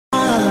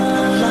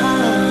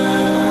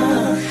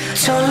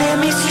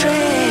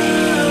strength.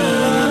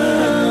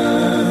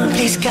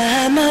 Please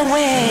guide my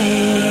way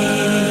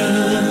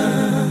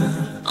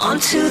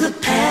onto the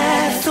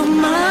path of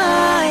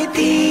my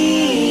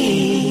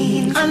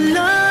deen.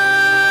 Allah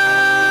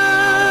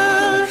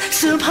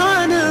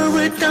subhanahu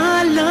wa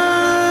ta'ala.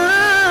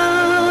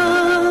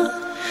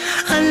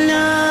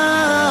 Allah,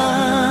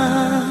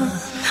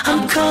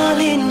 I'm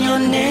calling your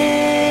name.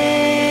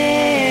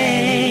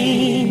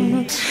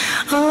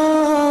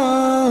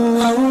 Oh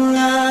Allah.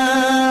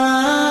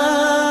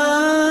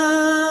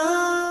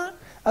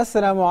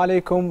 Assalamu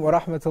alaikum wa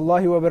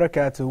rahmatullahi wa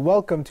barakatuh.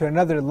 Welcome to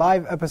another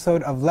live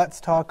episode of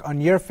Let's Talk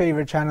on your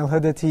favorite channel,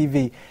 Huda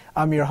TV.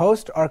 I'm your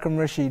host, Arkham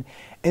Rashid.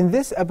 In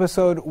this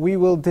episode, we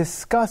will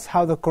discuss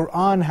how the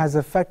Quran has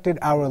affected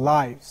our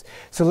lives.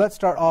 So let's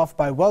start off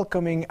by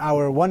welcoming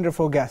our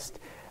wonderful guest.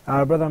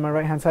 Brother on my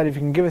right hand side, if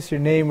you can give us your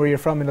name, where you're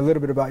from, and a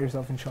little bit about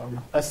yourself,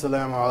 inshallah.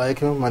 Assalamu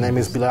alaikum. My name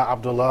is Bilal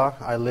Abdullah.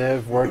 I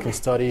live, work, and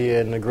study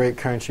in the great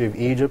country of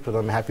Egypt, and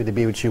I'm happy to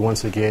be with you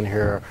once again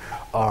here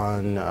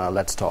on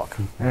Let's Talk.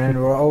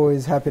 And we're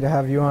always happy to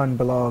have you on,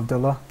 Bilal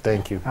Abdullah.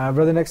 Thank you.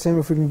 Brother next to him,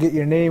 if we can get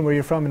your name, where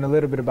you're from, and a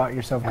little bit about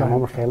yourself. I'm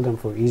Omar Dunlap. I'm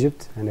from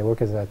Egypt, and I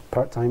work as a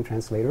part-time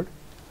translator.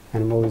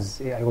 And I always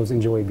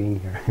enjoy being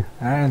here.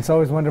 And it's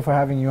always wonderful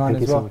having you on.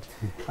 Thank as you well.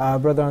 so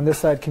much. Brother on this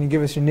side, can you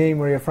give us your name,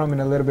 where you're from, and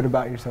a little bit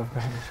about yourself? Go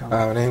ahead,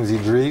 inshallah. My name is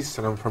Idris,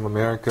 and I'm from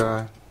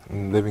America.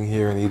 I'm living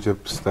here in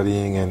Egypt,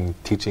 studying and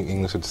teaching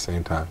English at the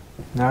same time.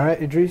 All right,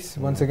 Idris,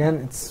 once again,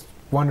 it's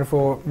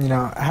wonderful,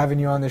 having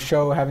you on the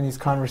show, having these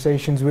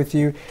conversations with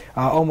you,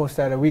 almost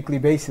at a weekly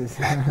basis.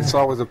 It's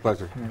always a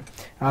pleasure.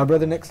 Yeah.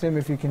 Brother next to him,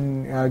 if you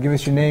can give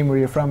us your name, where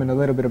you're from, and a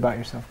little bit about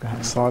yourself. Go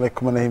ahead. Assalamu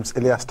alaikum. My name's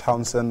Ilyas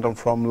Townsend. I'm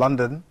from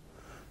London.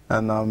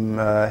 And I'm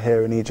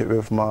here in Egypt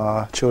with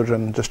my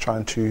children, just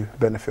trying to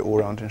benefit all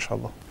around,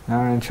 inshallah.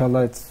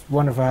 Inshallah, it's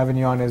wonderful having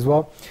you on as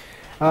well.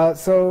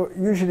 So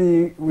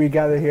usually we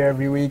gather here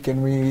every week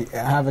and we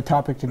have a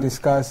topic to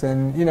discuss,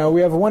 and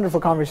we have a wonderful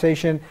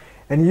conversation,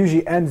 and it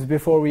usually ends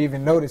before we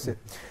even notice it.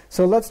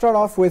 So let's start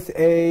off with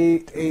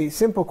a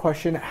simple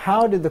question.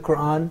 How did the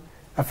Quran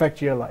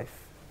affect your life?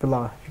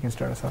 Bilal, if you can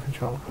start us off,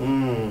 inshallah.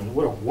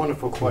 What a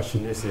wonderful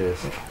question this is.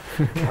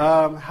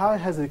 How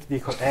has the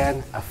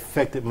Quran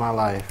affected my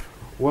life?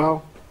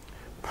 Well,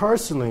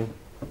 personally,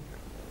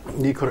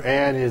 the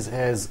Quran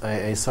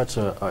has such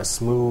a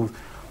smooth,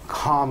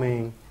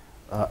 calming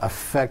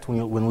effect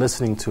when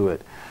listening to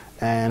it.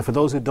 And for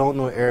those who don't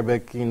know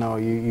Arabic, you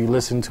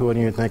listen to it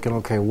and you're thinking,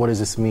 okay, what does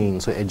this mean?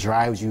 So it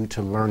drives you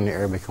to learn the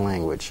Arabic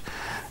language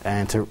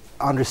and to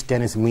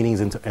understand its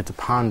meanings and to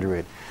ponder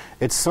it.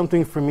 It's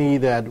something for me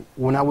that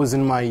when I was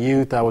in my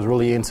youth, I was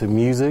really into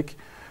music,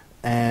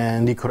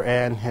 and the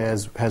Quran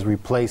has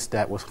replaced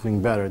that with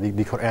something better.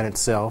 The Quran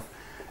itself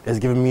has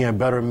given me a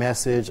better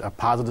message, a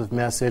positive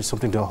message,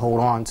 something to hold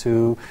on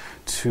to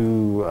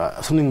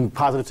something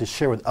positive to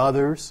share with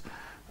others.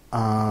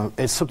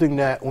 It's something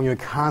that when you're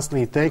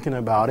constantly thinking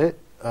about it,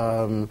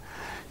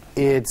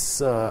 it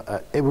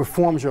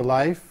reforms your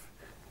life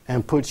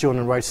and puts you on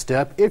the right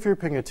step if you're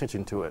paying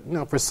attention to it.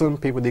 For some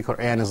people, the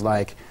Quran is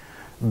like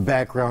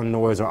background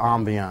noise or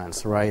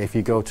ambiance, right? If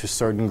you go to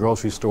certain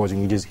grocery stores and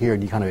you just hear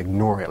it, you kind of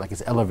ignore it, like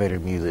it's elevator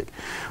music.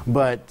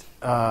 But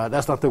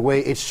that's not the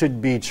way it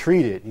should be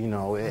treated.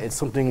 It's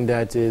something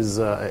that is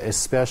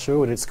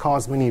special, and it's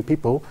caused many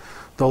people,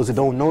 those who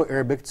don't know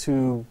Arabic,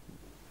 to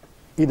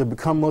either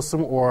become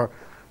Muslim or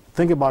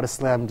think about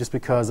Islam just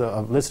because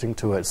of listening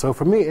to it. So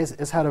for me,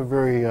 it's had a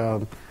very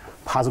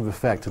positive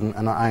effect,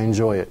 and I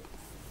enjoy it.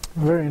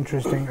 Very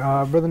interesting.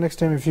 Brother next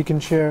time, if you can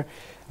share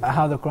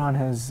how the Quran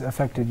has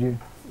affected you.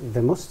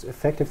 The most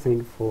effective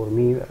thing for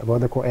me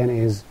about the Quran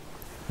is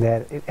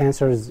that it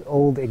answers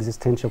all the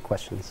existential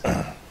questions,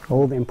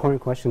 all the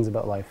important questions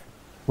about life.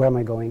 Where am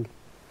I going?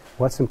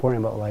 What's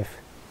important about life?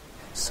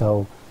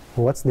 So,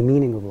 what's the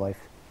meaning of life?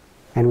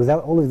 And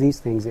without all of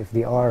these things, if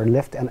they are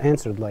left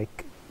unanswered,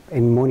 like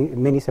in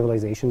many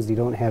civilizations, they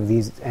don't have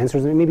these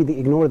answers, and maybe they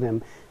ignore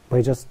them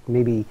by just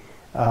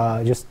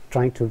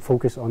trying to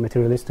focus on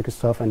materialistic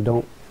stuff and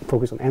don't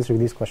focus on answering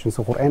these questions.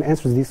 So Quran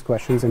answers these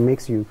questions and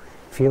makes you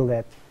feel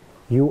that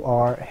you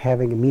are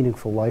having a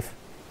meaningful life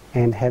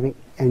and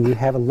you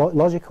have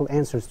logical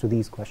answers to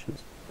these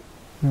questions.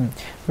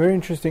 Very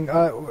interesting.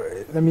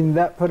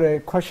 That put a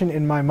question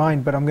in my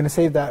mind, but I'm going to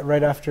save that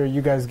right after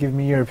you guys give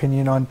me your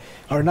opinion on,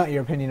 or not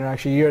your opinion, or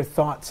actually your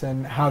thoughts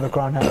and how the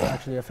Quran has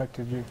actually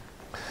affected you.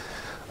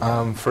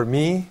 For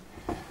me,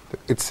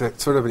 it's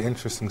sort of an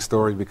interesting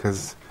story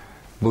because,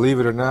 believe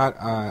it or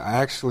not, I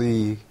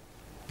actually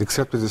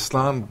accepted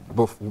Islam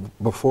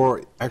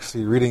before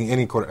actually reading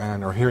any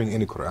Quran or hearing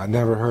any Quran. I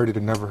never heard it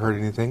and never heard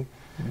anything.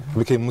 I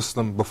became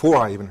Muslim before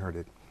I even heard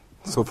it.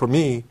 So for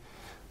me,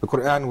 the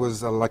Quran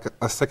was like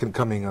a second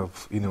coming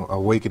of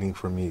awakening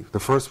for me. The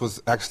first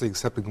was actually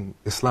accepting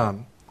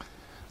Islam.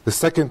 The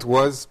second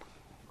was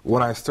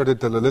when I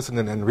started to listen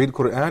and read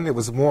Quran, it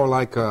was more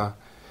like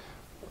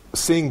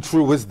seeing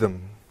true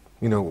wisdom,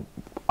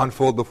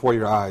 unfold before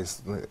your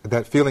eyes.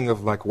 That feeling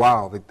of like,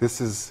 wow, like this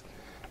is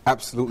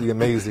absolutely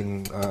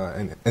amazing.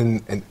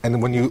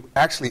 And when you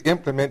actually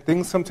implement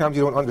things, sometimes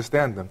you don't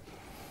understand them.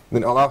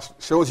 Then Allah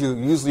shows you,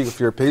 usually if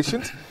you're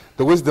patient,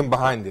 the wisdom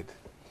behind it.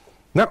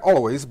 Not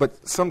always, but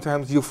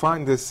sometimes you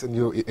find this, and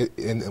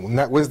when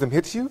that wisdom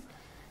hits you,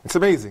 it's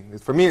amazing.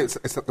 For me, it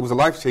was a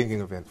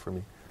life-changing event for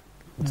me.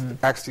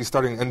 Actually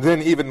starting, and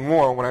then even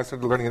more when I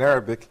started learning in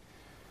Arabic,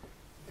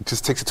 it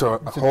just takes it to a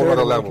whole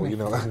other level, you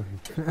know.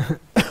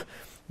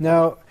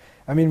 Now,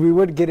 I mean, we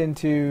would get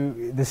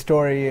into the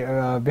story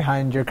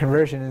behind your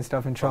conversion and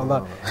stuff,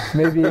 inshallah.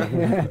 Maybe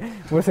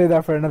we'll say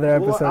that for another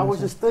episode. Well, I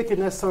was just thinking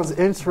that sounds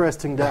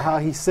interesting, that how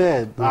he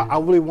said. I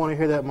really want to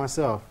hear that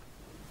myself.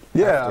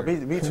 Yeah,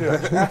 me too.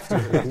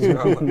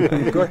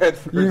 Go ahead.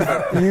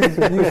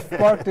 You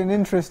sparked an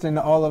interest in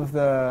all of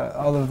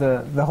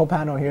the whole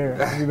panel here.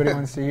 Everybody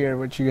wants to hear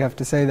what you have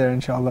to say there,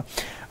 inshallah.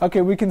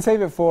 Okay, we can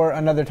save it for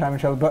another time,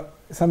 inshallah. But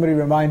somebody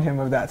remind him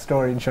of that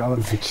story,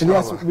 inshallah.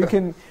 Yes, we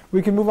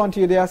can move on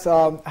to Ilyas.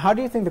 How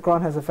do you think the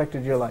Quran has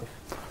affected your life?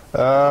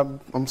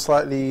 I'm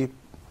slightly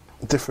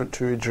different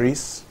to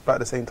Idris, but at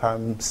the same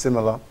time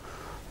similar.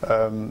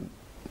 The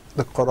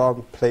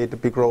Quran played a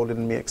big role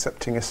in me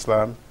accepting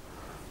Islam.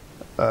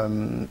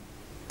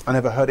 I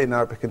never heard it in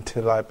Arabic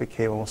until I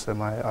became a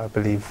Muslim, I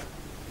believe.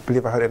 I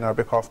believe I heard it in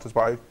Arabic afterwards,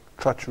 but I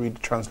tried to read the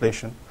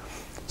translation.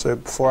 So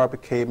before I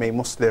became a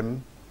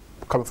Muslim,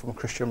 coming from a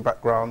Christian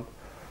background,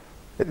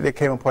 there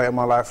came a point in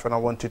my life when I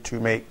wanted to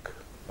make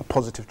a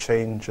positive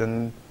change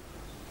and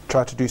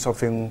try to do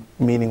something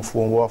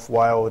meaningful and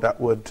worthwhile that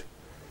would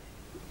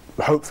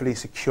hopefully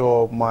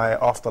secure my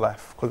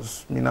afterlife,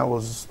 because that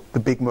was the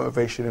big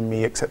motivation in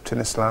me accepting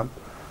Islam.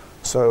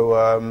 So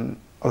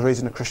I was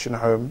raised in a Christian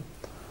home.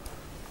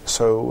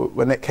 So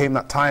when it came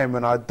that time,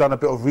 and I'd done a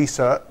bit of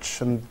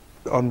research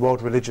on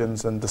world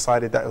religions and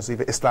decided that it was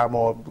either Islam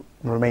or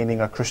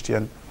remaining a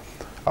Christian,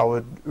 I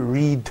would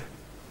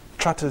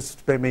try to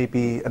spend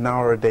maybe an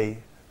hour a day,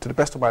 to the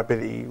best of my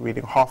ability,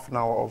 reading half an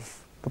hour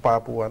of the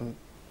Bible and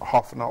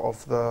half an hour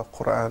of the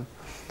Quran.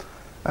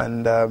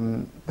 And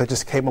there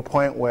just came a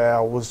point where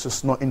I was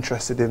just not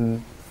interested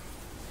in,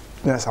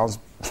 that sounds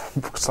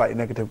slightly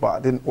negative,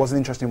 but I wasn't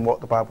interested in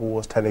what the Bible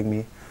was telling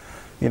me.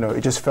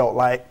 It just felt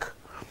like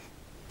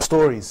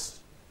stories,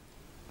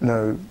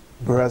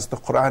 whereas the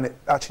Quran, it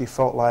actually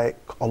felt like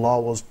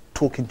Allah was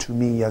talking to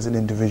me as an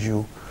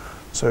individual.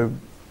 So,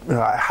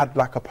 I had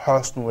like a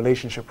personal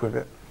relationship with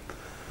it.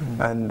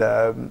 And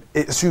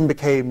it soon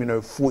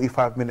became,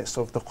 45 minutes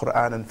of the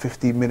Quran and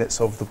 15 minutes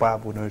of the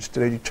Bible. Just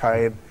you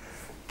try and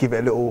give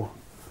it a little,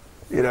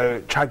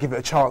 try and give it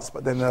a chance,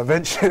 but then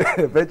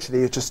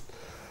eventually it just,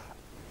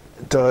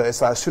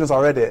 it's like as soon as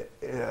I read it,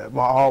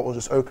 my heart was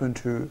just open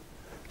to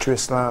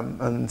Islam.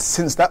 And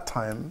since that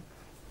time,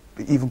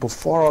 even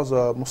before I was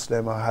a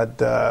Muslim, I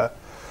had a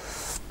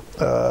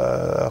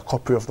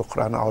copy of the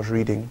Quran I was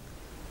reading,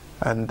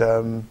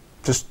 and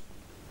just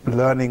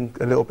learning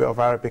a little bit of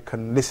Arabic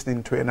and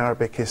listening to it in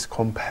Arabic is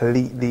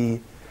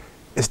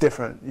it's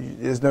different.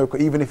 There's no,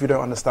 even if you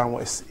don't understand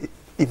even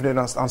if you don't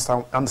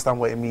understand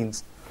what it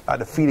means, like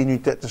the feeling you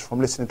get just from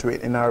listening to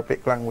it in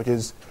Arabic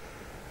languages,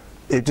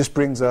 it just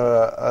brings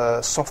a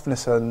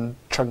softness and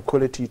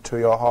tranquility to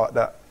your heart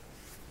that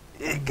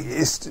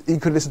you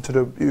could listen to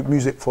the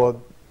music for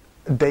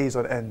days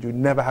on end. You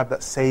never have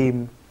that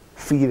same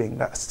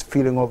feeling,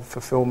 of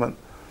fulfillment.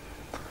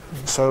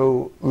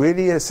 So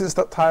really, since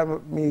that time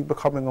of me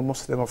becoming a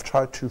Muslim, I've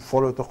tried to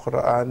follow the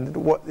Quran,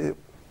 what the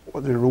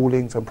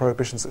rulings and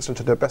prohibitions, etc.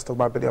 To the best of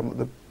my ability.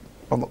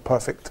 I'm not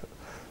perfect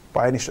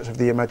by any stretch of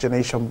the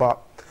imagination, but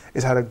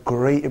it's had a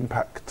great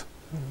impact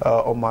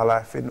on my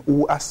life in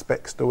all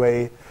aspects. The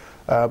way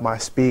I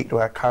speak, the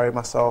way I carry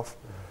myself,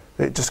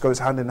 it just goes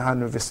hand in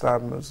hand with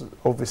Islam,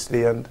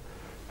 obviously, and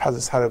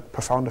has had a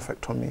profound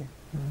effect on me.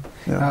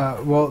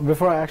 Well,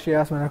 before I actually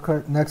ask my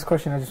next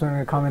question, I just wanted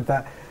to comment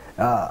that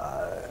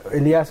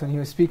Ilyas, when he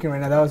was speaking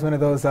right now, that was one of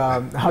those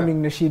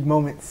humming nasheed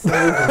moments.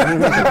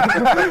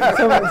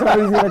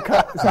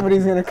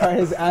 Somebody's gonna cut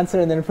his answer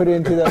and then put it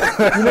into those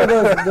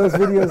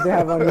videos they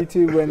have on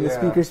YouTube when the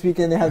speaker's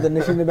speaking, they have the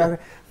nasheed in the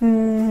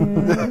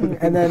background,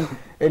 and then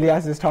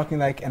Ilyas is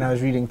talking and I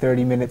was reading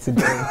 30 minutes a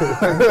day,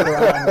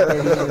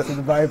 30 minutes of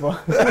the Bible.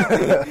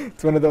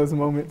 It's one of those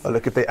moments. Oh,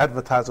 look, if they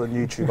advertise on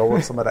YouTube, I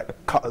want some of that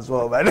cut as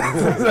well, man.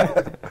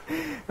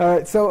 All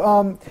right,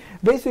 so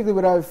basically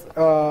what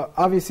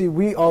obviously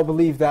we all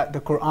believe that the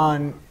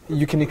Quran,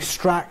 you can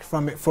extract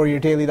from it for your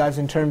daily lives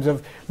in terms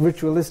of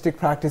ritualistic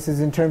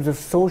practices, in terms of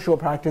social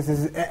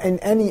practices, in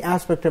any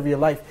aspect of your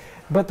life.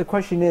 But the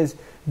question is,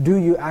 do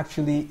you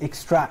actually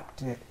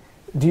extract it?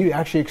 Do you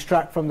actually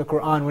extract from the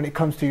Quran when it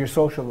comes to your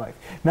social life?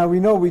 Now we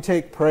know we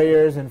take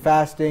prayers and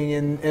fasting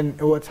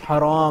and what's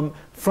haram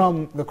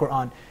from the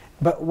Quran.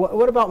 But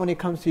what about when it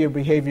comes to your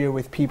behavior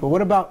with people?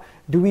 What about,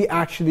 do we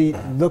actually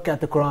look at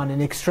the Quran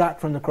and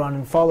extract from the Quran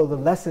and follow the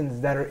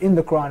lessons that are in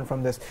the Quran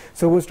from this?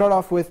 So we'll start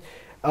off with,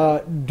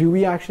 do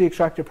we actually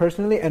extract it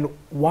personally? And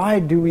why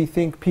do we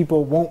think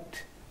people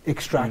won't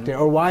extract it?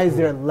 Or why is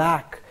there a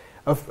lack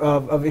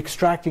of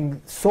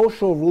extracting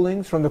social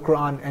rulings from the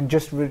Quran and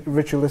just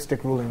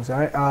ritualistic rulings? All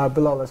right,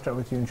 Bilal, let's start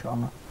with you,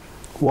 inshallah.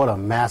 What a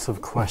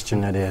massive question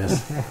that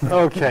is.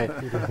 Okay.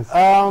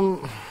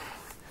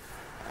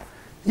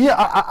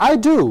 Yeah, I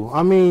do.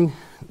 I mean,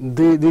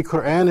 the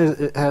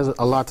Quran has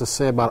a lot to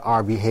say about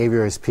our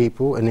behavior as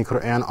people, and the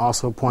Quran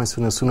also points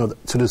to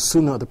the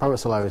Sunnah of the Prophet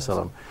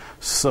ﷺ.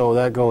 So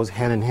that goes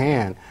hand in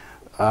hand.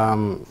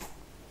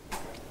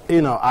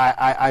 You know,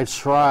 I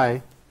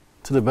try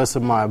to the best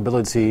of my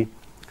ability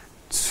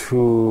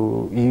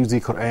to use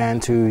the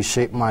Quran to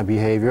shape my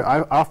behavior.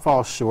 I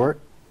fall short.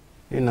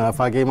 You know, if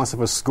I gave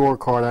myself a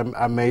scorecard,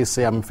 I may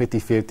say I'm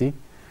 50-50.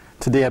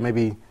 Today I may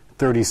be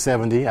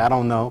 30-70. I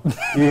don't know.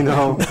 You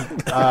know,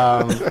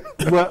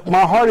 but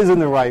my heart is in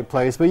the right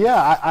place. But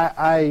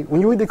yeah, when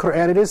you read the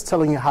Quran, it is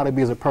telling you how to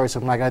be as a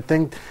person. Like, I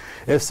think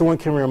if someone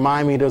can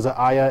remind me, there's an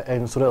ayah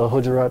in Surah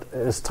Al-Hujurat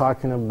is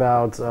talking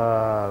about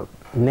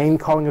name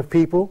calling of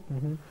people.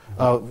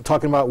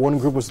 Talking about one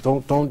group was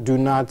do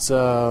not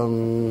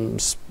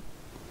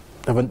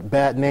have a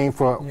bad name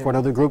for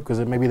another group, because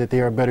it may be that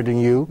they are better than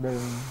you.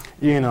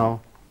 You know,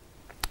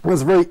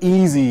 it's very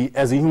easy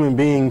as a human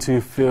being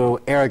to feel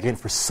arrogant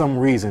for some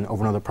reason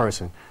over another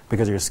person,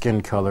 because of your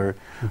skin color,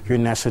 your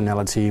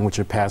nationality, what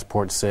your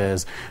passport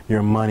says,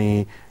 your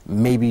money,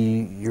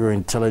 maybe your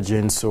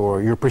intelligence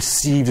or your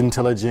perceived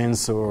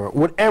intelligence, or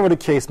whatever the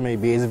case may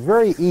be. It's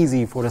very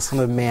easy for the son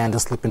of man to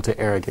slip into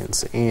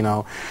arrogance, you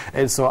know.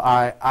 And so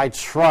I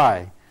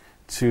try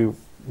to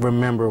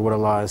remember what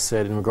Allah has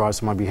said in regards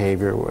to my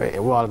behavior,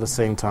 while at the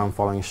same time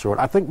falling short.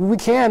 I think we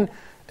can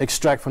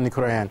extract from the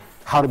Quran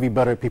how to be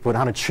better people and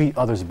how to treat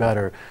others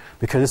better,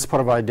 because it's part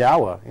of our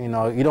dawah. You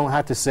know, you don't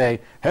have to say,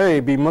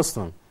 hey, be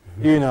Muslim.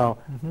 You know,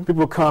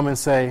 people come and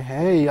say,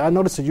 hey, I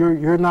noticed that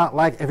you're not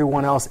like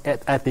everyone else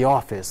at the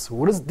office.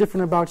 What is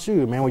different about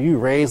you, man? Were you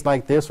raised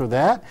like this or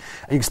that?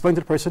 And you explain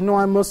to the person, no,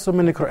 I'm Muslim,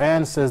 and the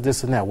Quran says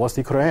this and that. What's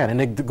the Quran? And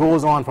it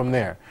goes on from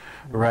there,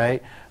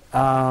 right?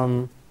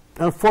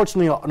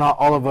 Unfortunately, not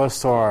all of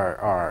us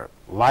are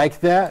like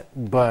that,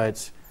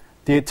 but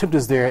the attempt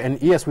is there.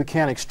 And yes, we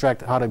can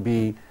extract how to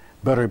be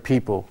better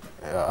people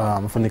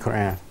from the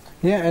Quran.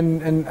 Yeah,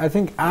 and I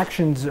think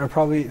actions are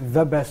probably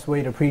the best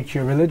way to preach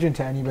your religion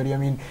to anybody. I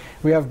mean,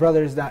 we have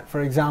brothers that,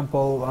 for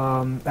example,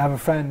 I have a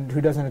friend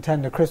who doesn't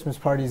attend the Christmas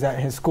parties at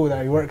his school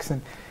that he works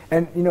in.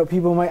 And, you know,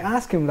 people might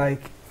ask him, like,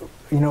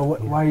 you know,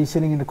 why are you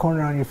sitting in the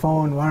corner on your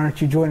phone? Why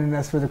aren't you joining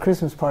us for the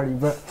Christmas party?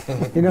 But,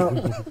 you know,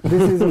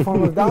 this is a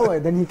form of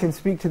dawah. Then he can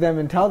speak to them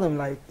and tell them,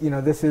 like, you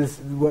know, this is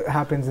what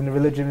happens in the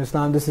religion of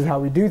Islam. This is how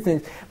we do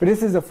things. But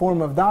this is a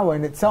form of dawah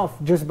in itself,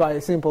 just by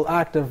a simple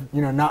act of,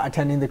 you know, not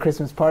attending the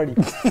Christmas party.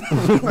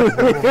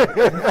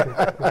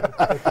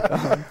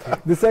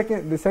 The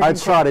second I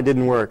tried, it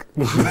didn't work.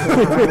 The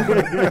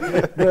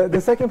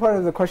second part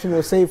of the question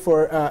we'll save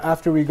for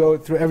after we go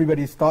through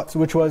everybody's thoughts,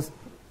 which was,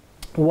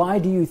 why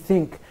do you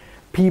think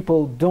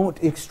people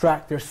don't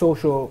extract their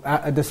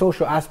the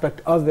social aspect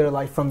of their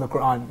life from the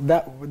Quran?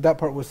 That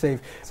part was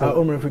saved.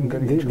 So Umar, if we can go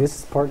to you.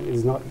 This part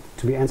is not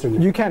to be answered now.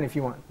 You can if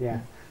you want.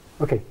 Yeah.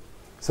 Okay.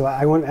 So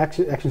I want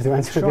actually to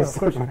answer this.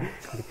 Sure, of course.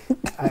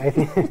 I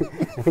think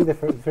the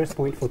first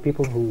point for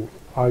people who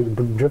are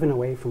driven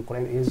away from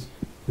Quran is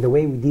the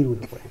way we deal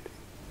with the Quran.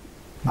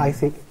 I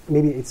think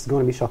maybe it's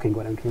going to be shocking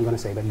what I'm going to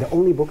say, but the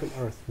only book on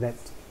earth that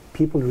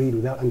people read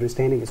without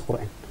understanding is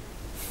Quran.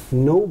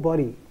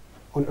 Nobody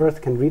on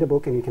earth can read a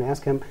book and you can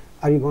ask him,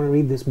 are you going to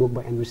read this book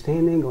by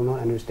understanding or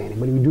not understanding?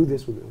 But we do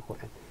this with the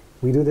Quran.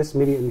 We do this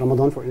maybe in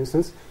Ramadan, for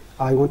instance.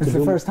 It's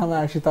the first time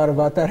I actually thought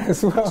about that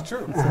as well. It's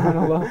true.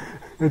 SubhanAllah.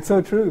 It's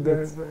so true.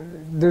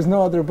 There's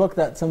no other book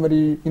that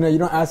somebody, you know, you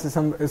don't ask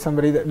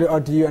somebody,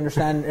 do you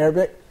understand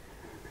Arabic?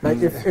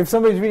 Like if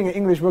somebody's reading an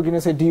English book, you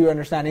don't say, do you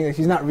understand English?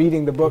 He's not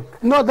reading the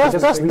book. No,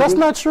 that's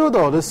not true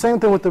though. The same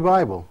thing with the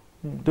Bible.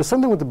 There's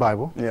something with the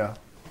Bible. Yeah.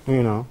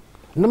 You know.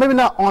 No, maybe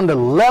not on the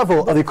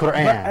level of the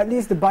Quran. But at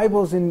least the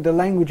Bible's in the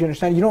language you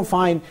understand. You don't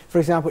find, for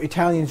example,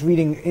 Italians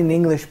reading an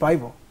English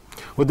Bible.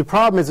 Well, the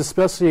problem is,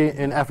 especially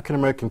in African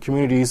American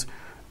communities,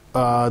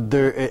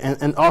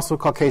 and also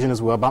Caucasian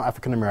as well, but I'm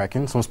African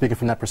American, so I'm speaking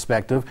from that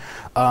perspective.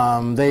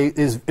 A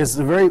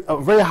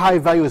very high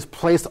value is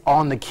placed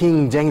on the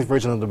King James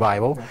Version of the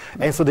Bible,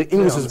 and so the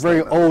English is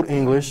very old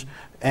English,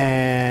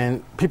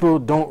 and people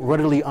don't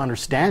readily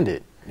understand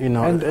it. You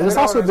know, and it's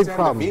also a big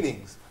problem. The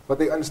meanings. But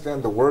they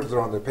understand the words that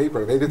are on the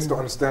paper. They just don't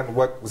understand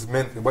what was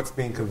meant and what's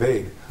being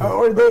conveyed.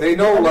 They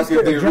know, like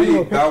if they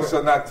read, thou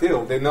shalt not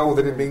kill, they know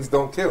that it means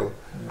don't kill.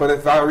 But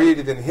if I read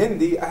it in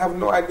Hindi, I have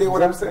no idea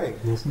what I'm saying.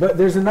 But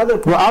there's another...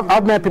 Well,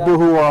 I've met people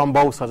who are on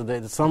both sides of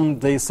it. Some,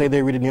 they say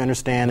they read it and you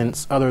understand,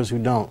 and others who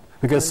don't.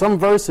 Because some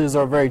verses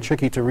are very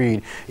tricky to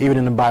read, even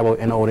in the Bible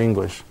in Old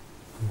English.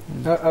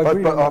 But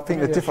I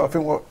think I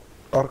think what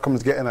Arkham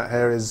is getting at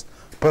here is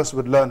a person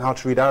would learn how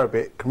to read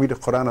Arabic, can read the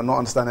Quran and not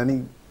understand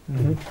any...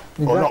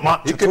 Or not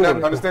much. You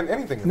cannot understand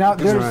anything. Now,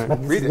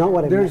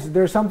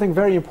 there's something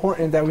very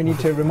important that we need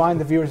to remind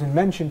the viewers and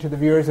mention to the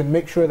viewers and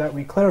make sure that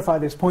we clarify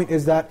this point,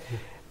 is that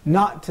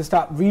not to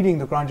stop reading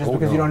the Quran just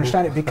because you don't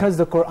understand it, because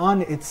the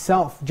Quran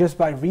itself, just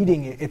by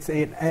reading it, it's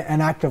an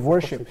act of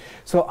worship.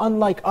 So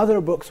unlike other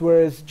books,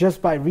 whereas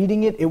just by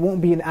reading it, it won't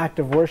be an act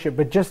of worship,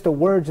 but just the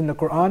words in the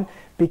Quran,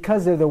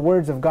 because they're the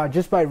words of God,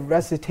 just by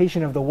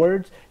recitation of the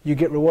words, you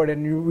get rewarded.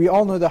 And we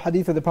all know the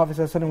hadith of the Prophet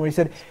ﷺ where he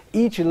said,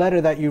 each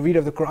letter that you read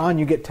of the Quran,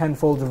 you get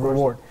tenfold of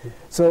reward.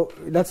 So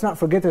let's not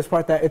forget this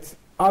part, that it's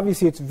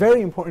obviously it's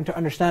very important to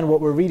understand what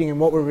we're reading and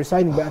what we're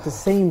reciting, but at the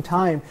same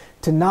time,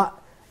 to not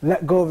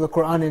let go of the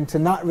Qur'an and to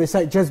not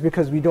recite just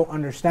because we don't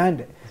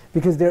understand it.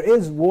 Because there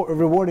is a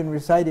reward in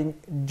reciting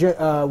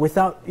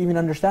without even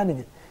understanding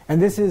it.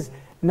 And this is,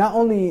 not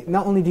only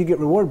do you get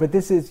reward, but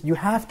this is, you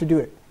have to do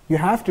it. You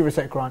have to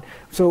recite Qur'an.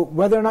 So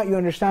whether or not you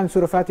understand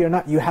Surah Fatiha or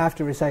not, you have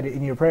to recite it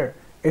in your prayer.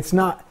 It's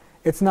not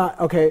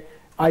okay,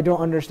 I don't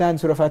understand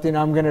Surah Fatiha,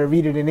 I'm going to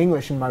read it in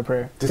English in my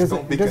prayer. It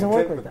doesn't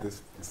work like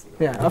that.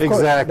 Yeah, of course.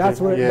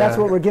 That's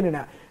what we're getting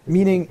at.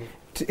 Meaning,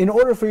 in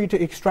order for you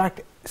to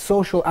extract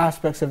social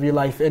aspects of your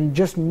life, and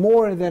just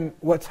more than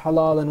what's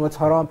halal and what's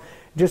haram,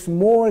 just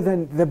more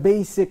than the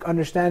basic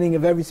understanding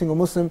of every single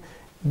Muslim,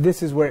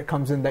 this is where it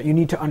comes in, that you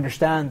need to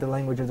understand the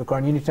language of the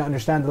Qur'an, you need to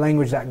understand the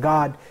language that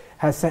God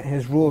has sent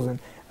His rules in.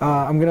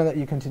 I'm going to let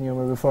you continue,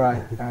 Omar, before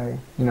I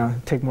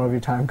take more of your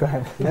time. Go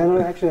ahead.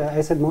 No, actually,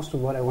 I said most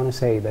of what I want to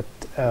say, that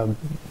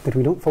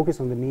we don't focus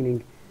on the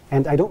meaning.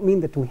 And I don't mean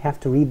that we have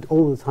to read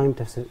all the time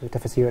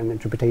tafsir and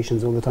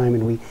interpretations all the time,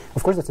 and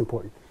of course that's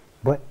important.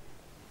 But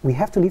we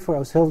have to leave for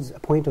ourselves a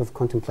point of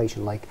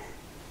contemplation. Like,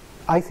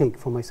 I think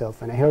for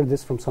myself, and I heard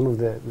this from some of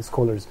the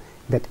scholars,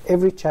 that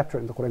every chapter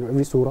in the Quran, or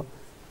every surah,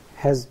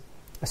 has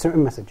a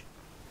certain message.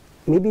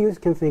 Maybe you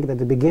can think that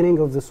the beginning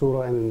of the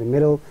surah and in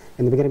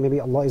the beginning maybe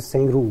Allah is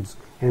saying rules,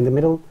 and in the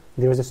middle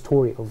there is a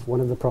story of one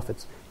of the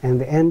prophets, and in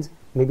the end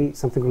maybe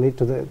something related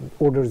to the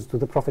orders to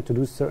the prophet to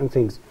do certain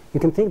things. You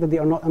can think that they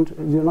are not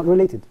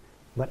related.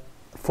 But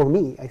for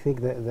me, I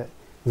think the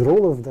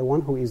role of the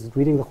one who is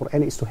reading the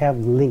Qur'an is to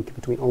have the link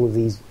between all of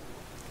these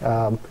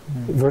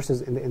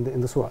verses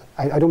in the surah.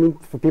 I don't mean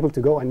for people to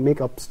go and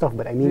make up stuff,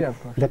 but I mean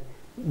that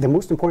the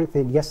most important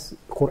thing, yes,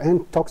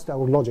 Qur'an talks to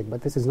our logic,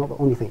 but this is not the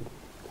only thing.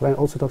 Qur'an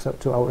also talks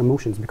to our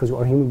emotions, because we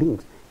are human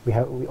beings. We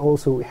have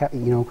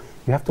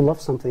to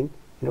love something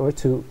in order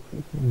to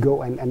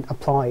go and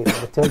apply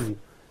what it tells you.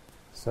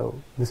 So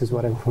this is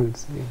what I wanted to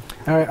say.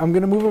 All right, I'm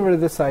going to move over to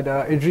this side.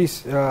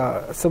 Idris,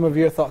 some of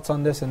your thoughts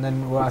on this, and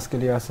then we'll ask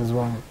Ilyas as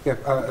well. Yeah,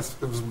 as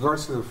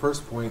regards to the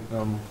first point,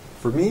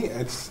 for me,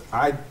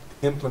 I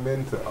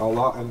implement a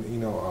lot,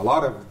 and a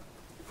lot of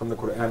from the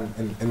Quran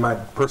in my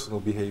personal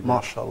behavior.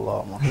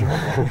 MashaAllah.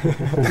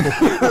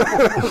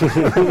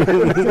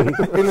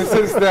 In the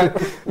sense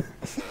that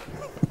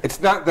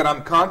it's not that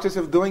I'm conscious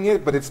of doing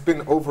it, but it's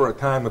been over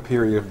a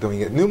period of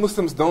doing it. New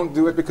Muslims don't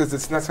do it because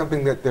it's not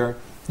something that they're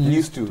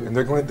used to, and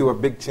they're going through a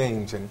big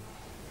change.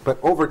 But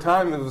over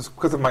time, it was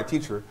because of my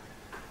teacher,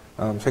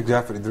 Sheikh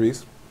Jafar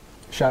Idris.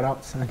 Shout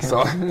outs. Okay.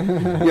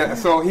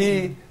 So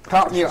he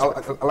taught me a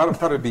lot of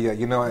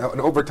tarbiyah, and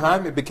over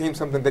time it became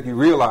something that you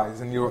realize,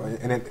 and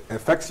it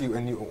affects you,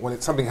 and when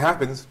something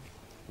happens,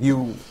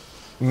 you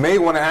may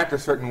want to act a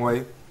certain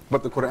way,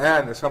 but the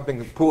Quran is something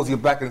that pulls you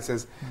back and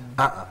says,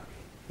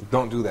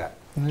 don't do that.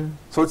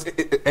 So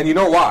and you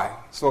know why.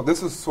 So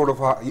this is sort of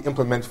how you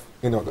implement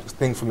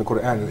things from the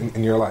Quran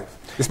in your life.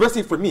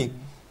 Especially for me,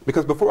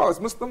 because before I was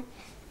Muslim,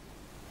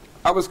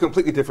 I was a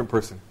completely different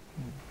person.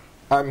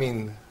 I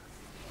mean,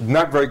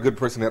 not very good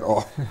person at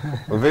all.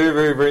 Very,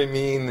 very, very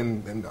mean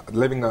and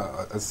living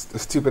a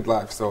stupid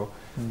life. So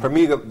for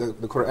me, the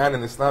Quran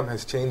and Islam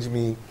has changed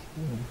me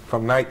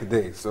from night to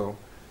day. So,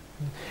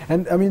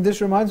 and I mean,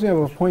 this reminds me of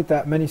a point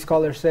that many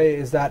scholars say,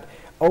 is that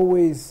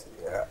always,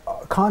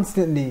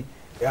 constantly,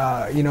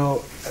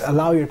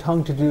 allow your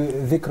tongue to do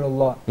dhikr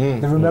Allah,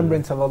 the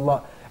remembrance of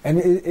Allah. And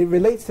it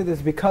relates to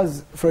this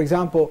because, for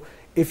example,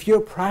 if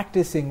you're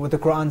practicing what the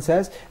Quran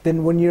says,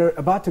 then when you're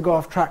about to go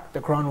off track,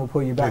 the Quran will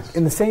pull you back. Yes.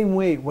 In the same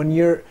way, when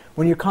you're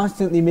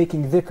constantly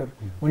making dhikr,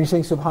 when you're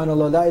saying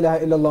Subhanallah, La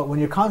ilaha illallah, when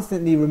you're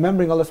constantly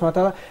remembering Allah subhanahu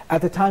wa ta'ala,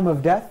 at the time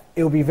of death,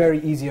 it will be very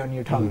easy on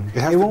your tongue.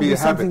 It won't be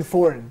something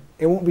foreign.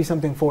 It won't be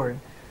something foreign.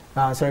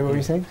 Sorry, what were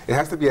you saying? It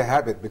has to be a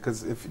habit,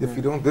 because if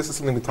you don't, this is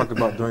something we talked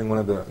about during one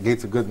of the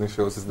Gates of Goodness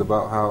shows, is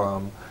about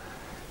how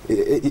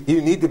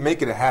you need to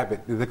make it a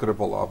habit, the dhikr of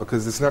Allah,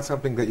 because it's not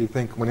something that you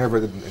think whenever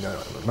the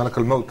Malak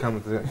al-Maut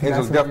comes, the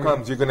angel of death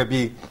comes, you're going to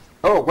be,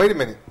 oh, wait a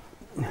minute.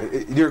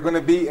 You're going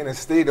to be in a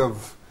state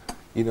of,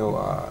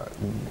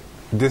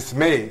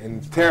 dismay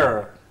and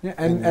terror. Yeah,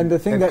 and the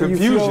thing that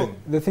confusion.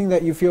 The thing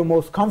that you feel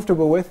most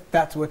comfortable with,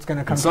 that's what's going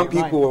to come to your mind.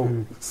 Some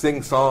people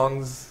sing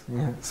songs,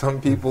 some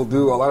people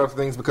do a lot of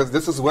things because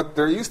this is what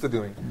they're used to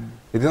doing.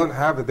 They don't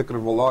have the dhikr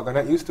of Allah, they're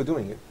not used to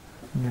doing it.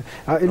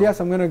 Ilyas,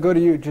 I'm going to go to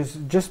you.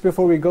 Just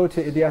before we go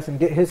to Ilyas and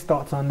get his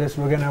thoughts on this,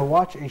 we're going to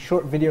watch a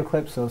short video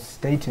clip, so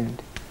stay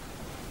tuned.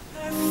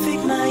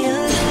 Perfect my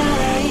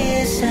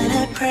eyes and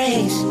I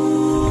praise.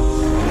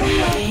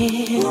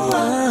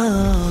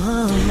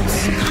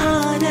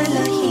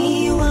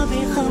 Subhanallahi wa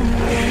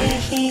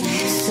bihamdihi.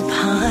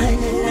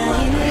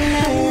 Subhanallahi.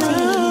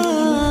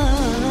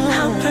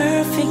 How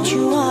perfect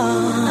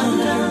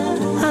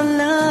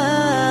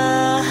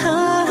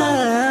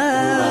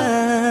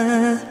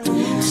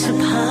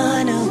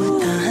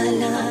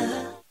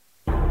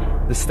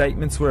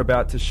statements we're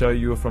about to show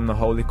you are from the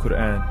Holy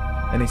Quran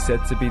and is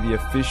said to be the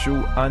official,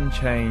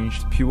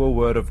 unchanged, pure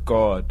word of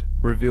God,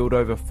 revealed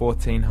over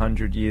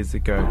 1400 years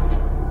ago.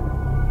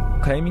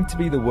 Claiming to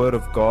be the word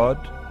of God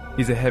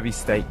is a heavy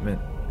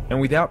statement, and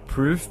without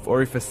proof,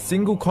 or if a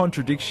single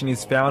contradiction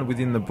is found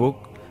within the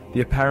book, the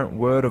apparent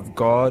word of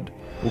God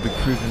will be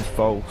proven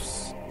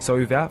false. So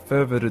without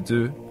further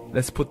ado,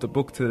 let's put the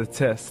book to the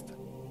test.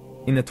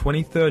 In the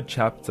 23rd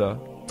chapter,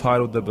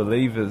 titled The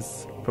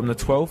Believers, from the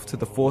 12th to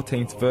the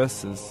 14th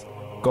verses,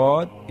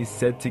 God is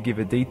said to give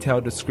a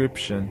detailed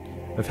description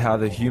of how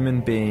the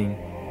human being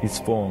is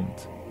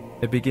formed.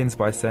 It begins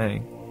by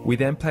saying, "We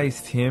then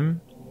placed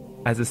him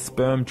as a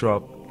sperm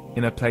drop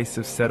in a place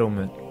of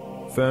settlement,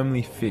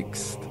 firmly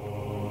fixed.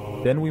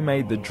 Then we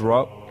made the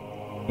drop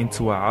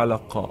into a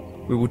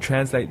alaqa." We will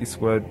translate this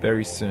word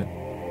very soon.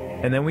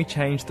 "And then we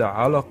changed the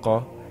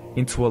alaqa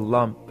into a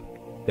lump.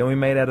 Then we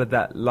made out of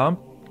that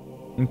lump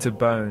into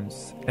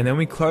bones. And then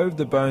we clothed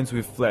the bones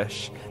with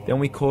flesh. Then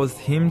we caused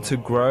him to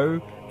grow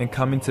and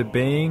come into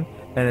being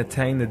and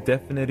attain the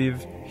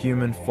definitive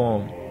human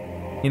form."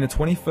 In the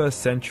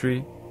 21st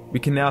century, we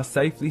can now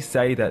safely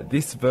say that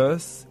this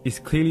verse is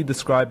clearly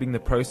describing the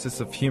process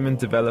of human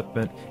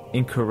development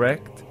in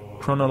correct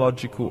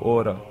chronological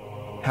order.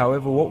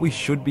 However, what we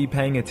should be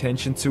paying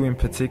attention to in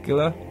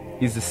particular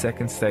is the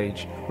second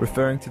stage,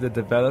 referring to the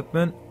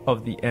development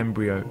of the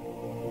embryo.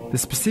 The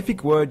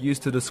specific word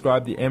used to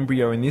describe the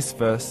embryo in this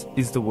verse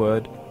is the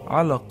word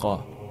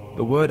alaqa.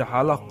 The word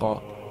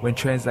alaqa, when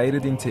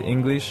translated into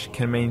English,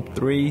 can mean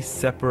three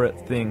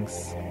separate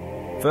things.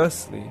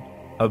 Firstly,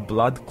 a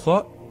blood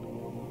clot,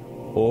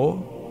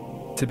 or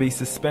to be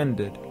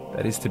suspended,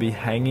 that is to be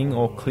hanging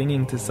or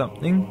clinging to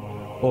something,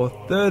 or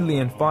thirdly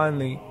and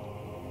finally,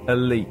 a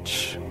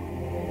leech.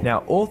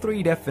 Now, all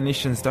three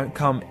definitions don't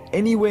come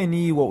anywhere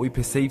near what we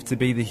perceive to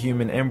be the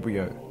human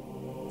embryo.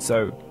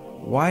 So,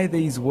 why are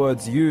these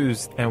words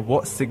used, and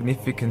what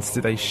significance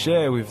do they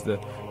share with the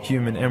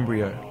human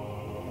embryo?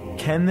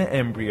 Can the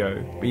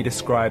embryo be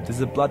described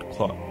as a blood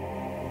clot?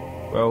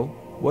 Well,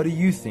 what do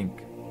you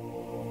think?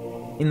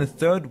 In the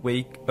 3rd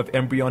week of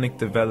embryonic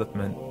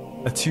development,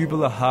 a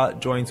tubular heart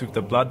joins with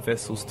the blood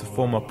vessels to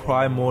form a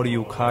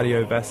primordial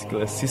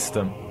cardiovascular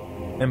system,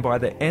 and by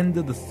the end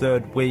of the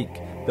 3rd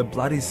week, the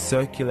blood is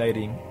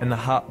circulating and the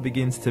heart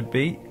begins to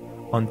beat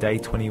on day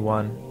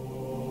 21.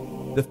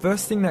 The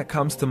first thing that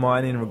comes to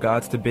mind in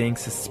regards to being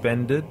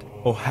suspended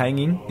or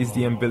hanging is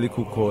the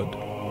umbilical cord.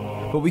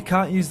 But we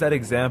can't use that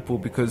example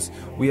because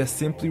we are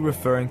simply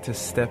referring to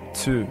step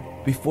 2,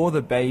 before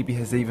the baby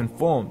has even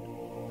formed.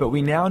 But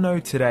we now know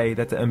today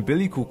that the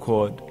umbilical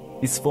cord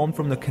is formed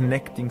from the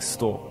connecting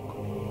stalk.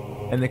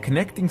 And the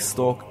connecting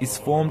stalk is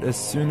formed as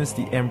soon as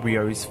the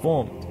embryo is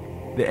formed.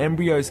 The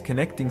embryo's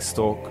connecting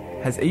stalk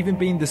has even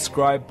been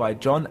described by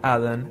John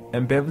Allen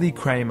and Beverly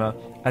Kramer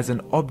as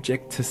an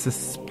object to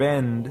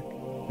suspend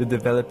the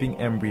developing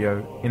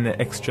embryo in the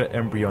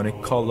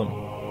extra-embryonic column.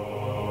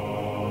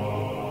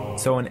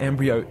 So an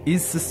embryo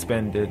is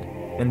suspended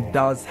and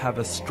does have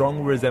a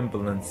strong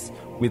resemblance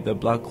with the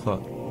blood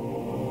clot.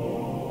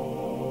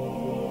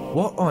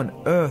 What on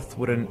earth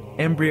would an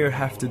embryo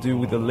have to do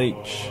with a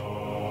leech?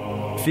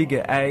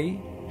 Figure A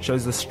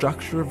shows the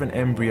structure of an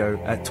embryo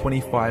at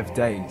 25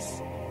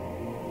 days.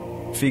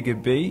 Figure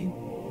B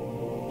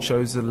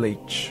shows a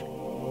leech.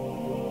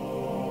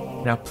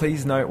 Now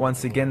please note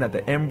once again that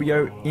the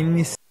embryo in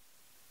this is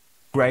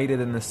greater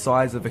than the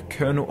size of a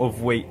kernel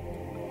of wheat.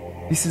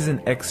 This is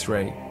an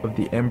X-ray of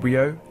the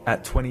embryo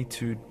at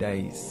 22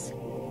 days.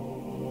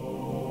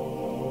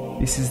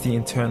 This is the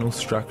internal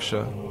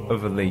structure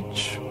of a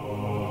leech.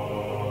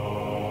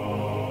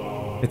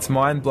 It's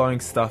mind-blowing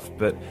stuff,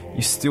 but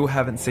you still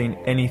haven't seen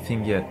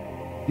anything yet.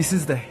 This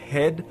is the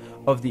head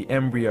of the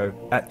embryo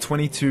at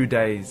 22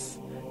 days.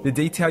 The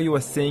detail you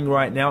are seeing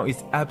right now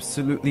is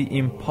absolutely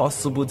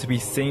impossible to be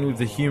seen with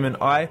the human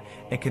eye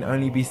and can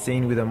only be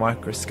seen with a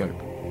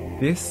microscope.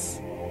 This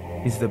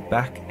is the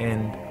back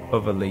end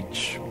of a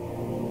leech.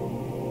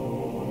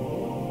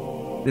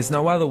 There's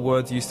no other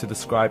words used to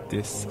describe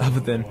this other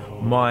than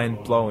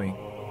mind-blowing.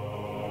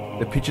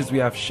 The pictures we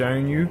have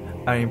shown you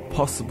are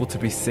impossible to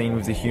be seen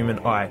with the human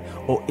eye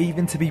or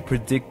even to be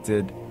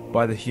predicted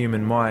by the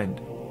human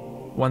mind.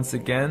 Once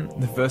again,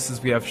 the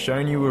verses we have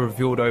shown you were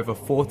revealed over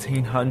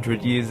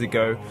 1400 years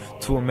ago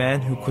to a man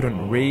who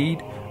couldn't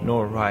read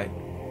nor write.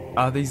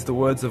 Are these the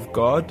words of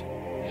God?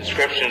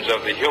 Descriptions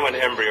of the human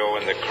embryo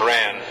in the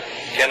Quran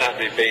cannot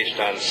be based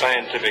on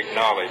scientific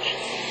knowledge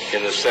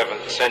in the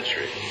 7th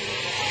century.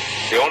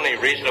 The only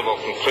reasonable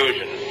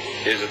conclusion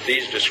is that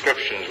these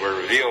descriptions were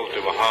revealed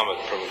to Muhammad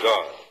from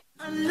God.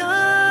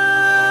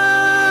 Allah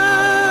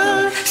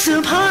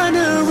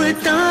subhanahu wa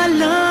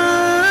ta'ala.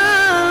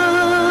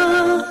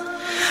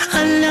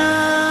 Allah.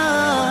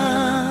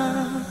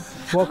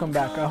 Welcome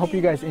back. I hope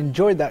you guys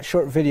enjoyed that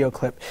short video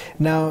clip.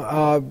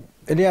 Now,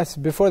 Ilyas,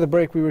 before the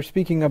break we were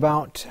speaking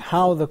about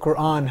how the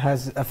Quran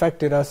has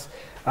affected us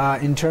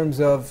in terms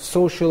of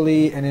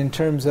socially and in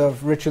terms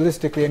of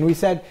ritualistically, and we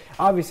said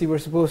obviously we're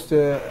supposed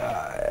to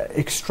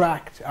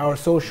extract our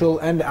social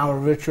and our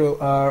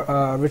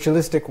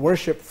ritualistic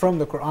worship from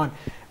the Qur'an.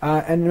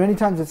 And many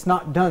times it's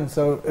not done.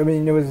 So, I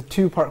mean, it was a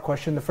two-part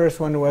question. The first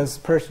one was,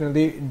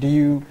 personally, do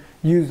you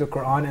use the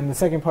Qur'an? And the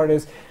second part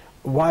is,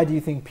 why do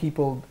you think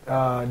people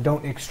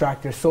don't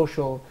extract their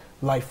social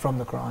life from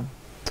the Qur'an?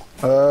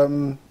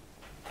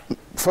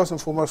 First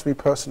and foremost, me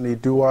personally,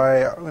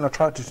 I mean, I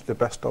try to do the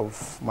best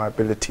of my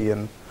ability,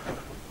 and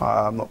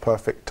I'm not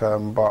perfect,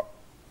 but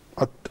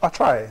I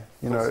try,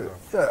 you know.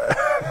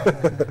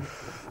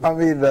 I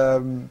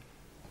mean,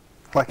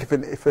 like if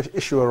an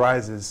issue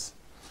arises,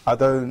 I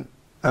don't,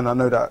 and I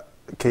know that,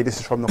 okay, this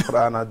is from the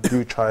Qur'an, I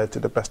do try to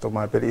the best of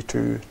my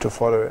ability to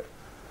follow it.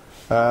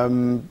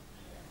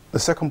 The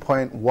second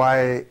point,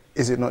 why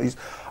is it not used?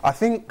 I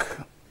think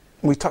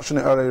we touched on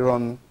it earlier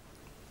on.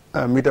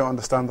 We don't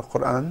understand the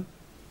Qur'an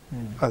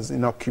as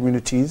in our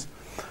communities,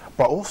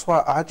 but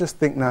also I just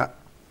think that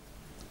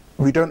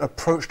we don't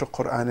approach the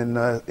Qur'an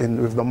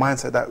with the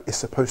mindset that it's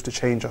supposed to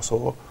change us,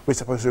 or we're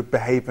supposed to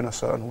behave in a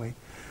certain way.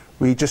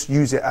 We just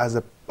use it as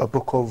a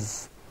book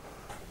of,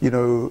 you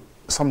know,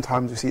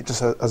 sometimes we see it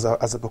just as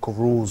a book of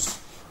rules.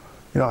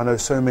 You know, I know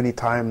so many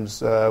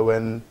times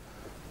when,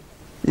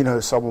 you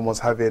know, someone was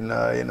having,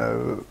 you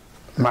know,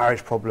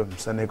 marriage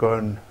problems, and they go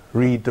and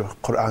read the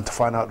Qur'an to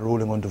find out the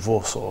ruling on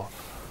divorce, or,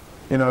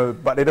 you know,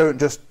 but they don't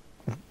just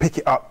pick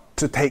it up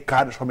to take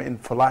guidance from it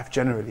for life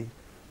generally.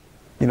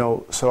 You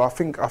know, so I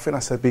think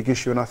that's a big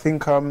issue, and I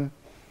think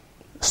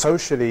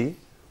socially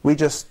we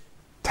just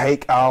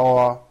take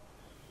our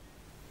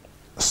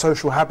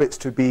social habits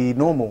to be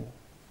normal.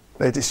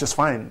 It's just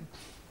fine.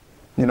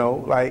 You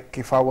know, like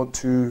if I want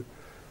to,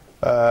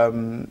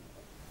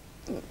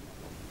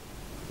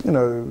 you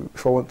know,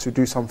 if I want to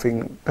do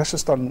something, that's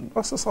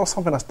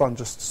something that's done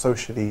just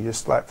socially.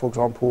 Just like, for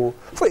example,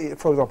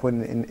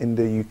 in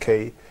the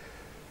UK,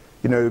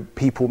 you know,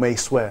 people may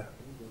swear,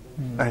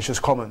 and it's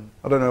just common.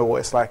 I don't know what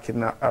it's like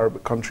in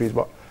Arabic countries,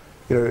 but,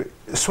 you know,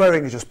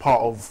 swearing is just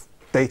part of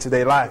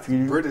day-to-day life.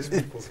 British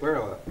people swear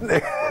a lot.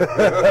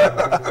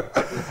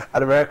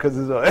 And Americans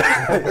as well.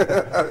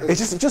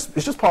 it's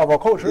just part of our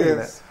culture, isn't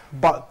it?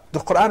 But the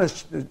Quran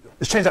has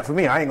changed that for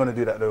me. I ain't going to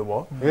do that no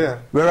more. Yeah.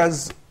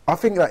 Whereas I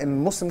think that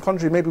in Muslim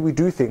countries, maybe we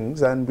do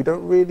things and we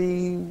don't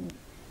really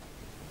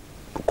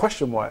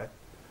question why.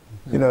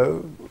 You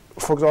know,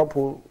 for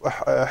example,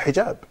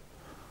 hijab.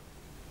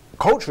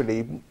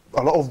 Culturally,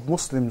 a lot of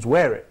Muslims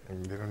wear it,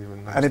 And they don't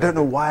even and they don't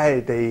know why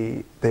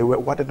they wear.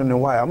 Why they don't know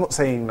why? I'm not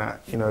saying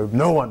that, you know,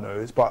 no one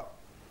knows, but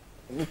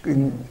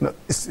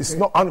it's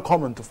not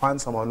uncommon to find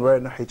someone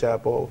wearing a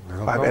hijab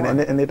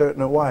and they don't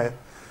know why.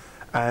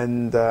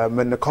 And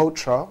when the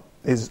culture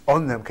is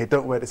on them, okay,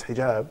 don't wear this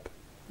hijab,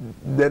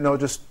 then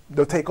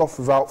they'll take off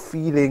without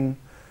feeling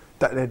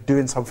that they're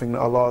doing something that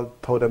Allah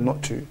told them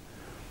not to.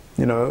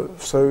 You know,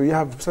 so you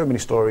have so many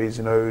stories,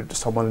 you know,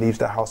 someone leaves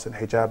their house in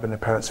hijab and their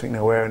parents think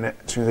they're wearing it.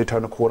 As soon as they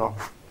turn the corner,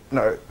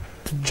 no,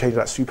 change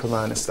like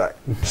Superman. It's like,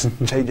 just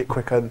change it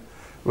quick, and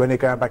when they're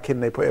going back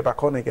in, they put it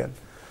back on again.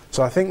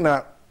 So I think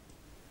that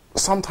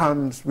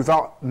sometimes,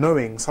 without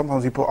knowing,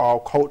 sometimes we put our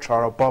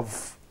culture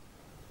above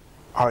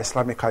our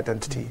Islamic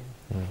identity.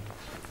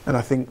 And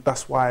I think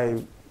that's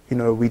why, you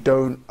know, we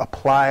don't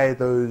apply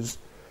those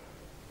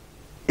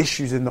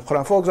issues in the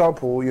Quran. For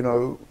example, you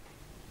know,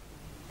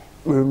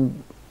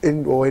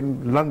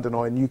 in London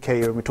or in UK,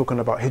 when we're talking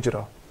about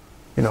hijrah,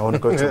 you know, I want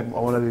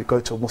to go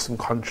to a Muslim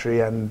country,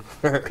 and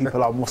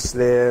people are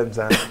Muslims,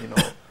 and, you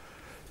know,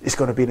 it's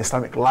going to be an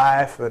Islamic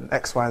life and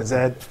X, Y, and Z.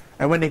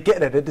 And when they get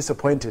there, they're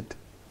disappointed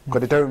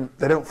because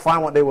they don't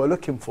find what they were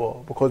looking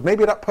for, because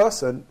maybe that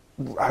person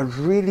has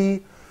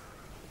really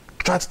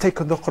tried to take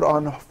on the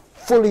Quran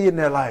fully in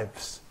their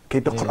lives. Okay,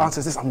 the Quran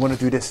says this, I'm going to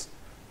do this.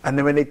 And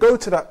then when they go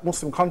to that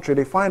Muslim country,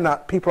 they find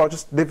that people are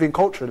just living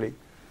culturally.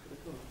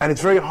 And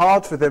it's very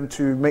hard for them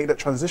to make that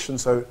transition.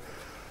 So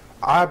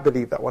I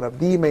believe that one of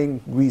the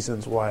main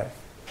reasons why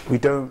we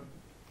don't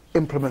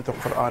implement the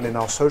Quran in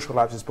our social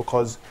lives is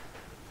because,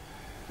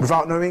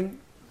 without knowing,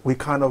 we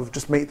kind of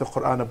just make the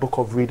Quran a book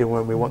of reading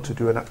when we want to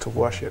do an act of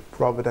worship,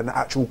 rather than an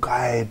actual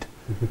guide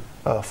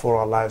for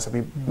our lives. I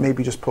mean,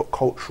 maybe just put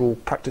cultural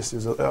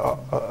practices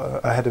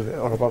ahead of it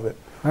or above it.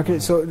 Okay,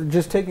 so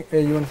just take,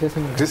 you want to say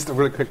something? Just a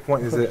really quick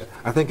point is that,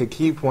 I think a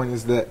key point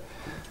is that,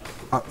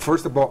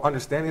 first of all,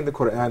 understanding the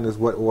Quran is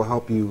what will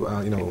help you,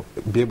 you know,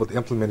 be able to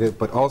implement it,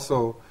 but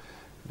also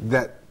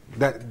that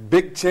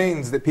big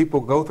change that people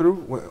go through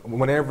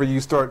whenever you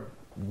start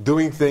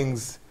doing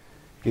things,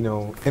 you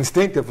know,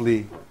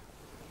 instinctively,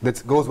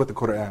 that goes with the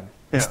Quran.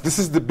 Yeah. This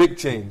is the big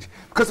change.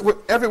 Because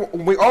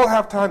we all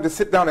have time to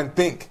sit down and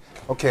think,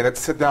 okay, let's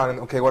sit down and,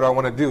 okay, what do I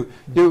want to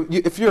do?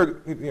 If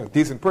you're a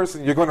decent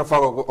person, you're going to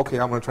follow, okay,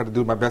 I'm going to try to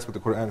do my best what the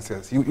Quran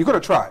says. You're going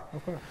to try.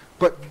 Okay.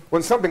 But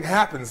when something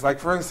happens, like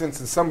for instance,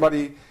 if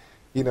somebody,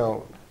 you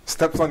know,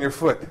 steps on your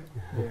foot,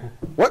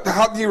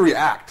 how do you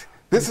react?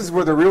 This is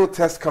where the real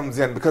test comes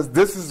in, because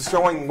this is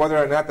showing whether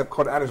or not the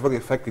Quran has really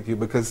affected you.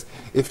 Because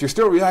if you're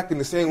still reacting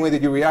the same way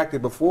that you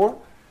reacted before,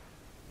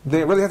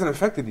 then it really hasn't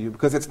affected you,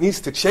 because it needs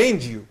to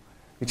change you.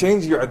 You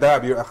change your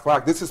adab, your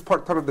akhlaq. This is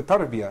part of the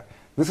tarbiyah.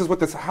 This is what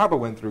the Sahaba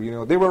went through. You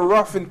know, they were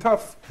rough and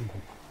tough,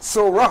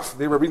 so rough.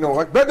 They were, you know,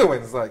 like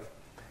Bedouins, like.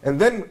 And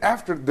then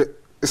after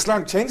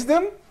Islam changed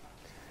them,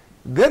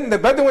 then the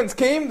Bedouins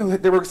came.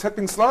 They were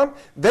accepting Islam.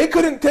 They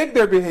couldn't take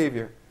their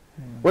behavior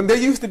when they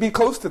used to be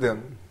close to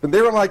them. And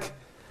they were like,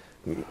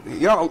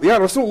 Ya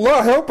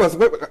Rasulullah, help us.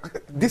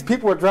 These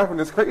people were driving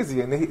us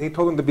crazy, and he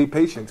told them to be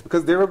patient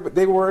because they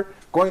were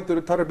going through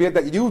the tarbiyah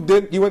that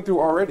you went through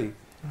already.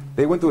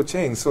 They went through a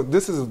change. So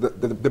this is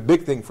the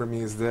big thing for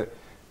me, is that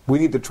we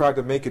need to try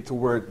to make it to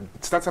where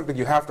it's not something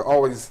you have to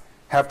always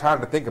have time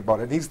to think about.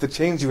 It needs to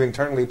change you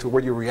internally to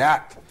where you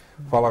react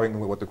following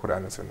what the Quran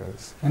and Sunnah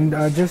is. And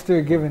just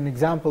to give an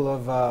example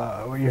of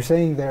what you're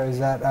saying there is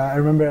that I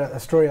remember a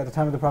story at the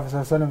time of the Prophet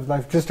ﷺ's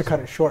life, just to cut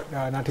it short,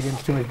 not to get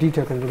into too much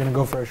detail because we're going to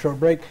go for a short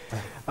break.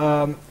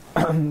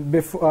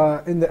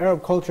 Before, in the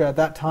Arab culture at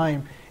that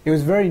time, it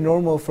was very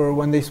normal for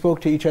when they spoke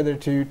to each other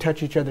to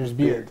touch each other's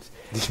beards.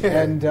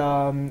 Yeah.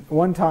 And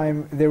one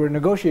time they were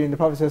negotiating, the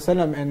Prophet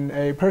ﷺ and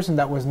a person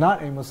that was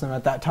not a Muslim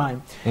at that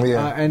time.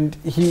 And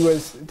he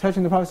was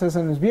touching the Prophet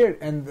ﷺ's beard,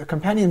 and the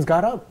companions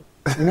got up.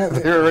 You know,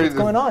 what's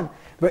going on?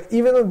 But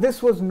even though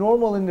this was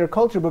normal in their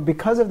culture, but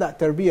because of that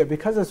tarbiyah,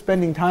 because of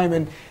spending time,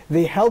 and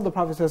they held the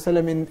Prophet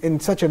ﷺ in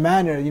such a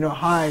manner, you know,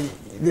 hi,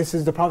 this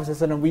is the Prophet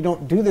ﷺ, we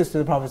don't do this to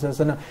the Prophet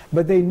ﷺ,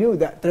 but they knew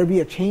that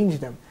tarbiyah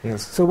changed them.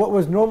 Yes. So what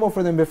was normal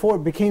for them before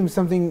became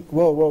something,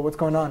 whoa, what's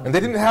going on? And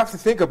they didn't have to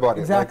think about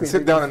it, exactly. Like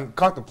sit down and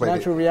contemplate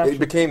natural it. Reaction. It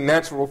became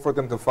natural for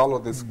them to follow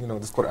this, you know,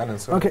 this Quran and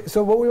Sunnah. Okay,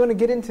 so what we want to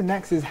get into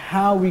next is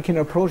how we can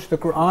approach the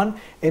Quran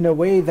in a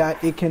way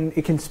that it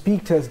can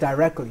speak to us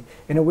directly,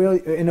 in a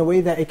way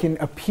that it can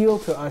appeal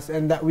to us,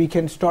 and that we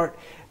can start,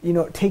 you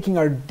know, taking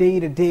our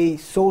day-to-day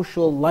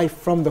social life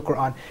from the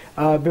Quran.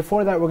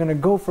 Before that, we're going to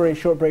go for a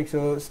short break,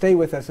 so stay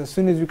with us. As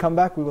soon as we come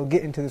back, we will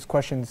get into these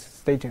questions.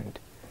 Stay tuned.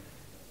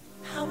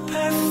 How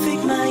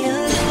perfect my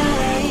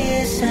Allah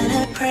is, and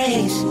I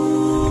praise Him.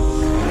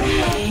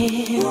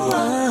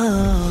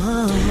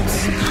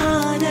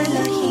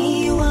 Subhanallah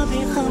wa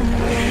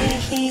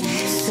bihamdihi,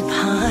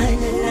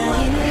 Subhanallah.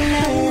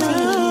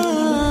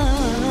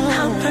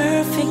 How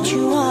perfect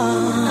you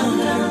are,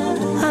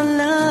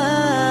 Allah,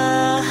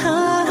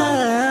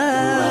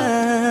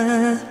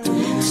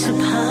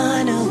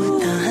 Subhanahu wa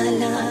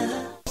ta'ala.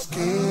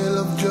 Scale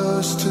of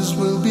justice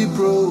will be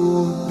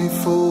brought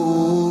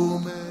before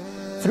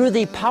man. Through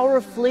the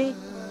powerfully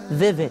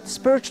vivid,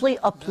 spiritually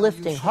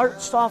uplifting,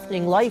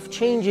 heart-softening,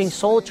 life-changing,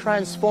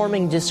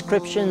 soul-transforming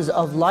descriptions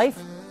of life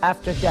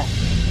after death,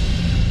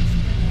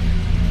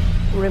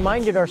 we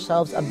reminded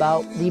ourselves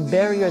about the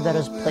barrier that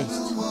is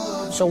placed.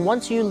 So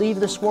once you leave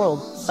this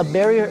world, a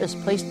barrier is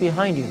placed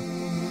behind you,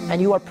 and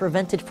you are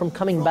prevented from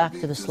coming back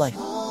to this life.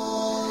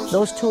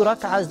 Those 2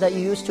 rak'ahs that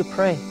you used to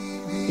pray,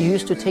 you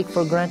used to take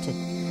for granted.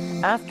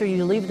 After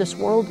you leave this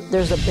world,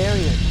 there's a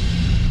barrier.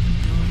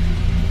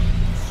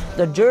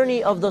 The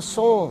journey of the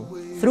soul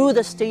through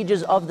the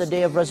stages of the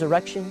day of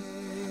resurrection,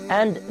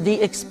 and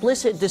the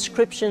explicit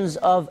descriptions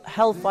of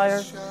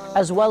hellfire,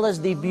 as well as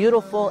the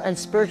beautiful and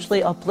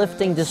spiritually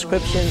uplifting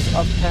descriptions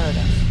of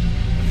paradise.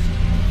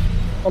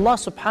 Allah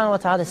subhanahu wa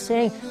ta'ala is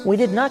saying, we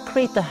did not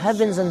create the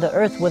heavens and the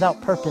earth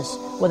without purpose,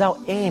 without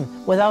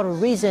aim, without a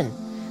reason.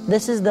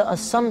 This is the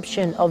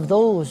assumption of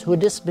those who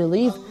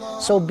disbelieve,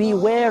 so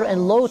beware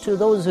and woe to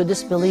those who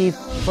disbelieve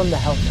from the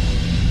hellfire.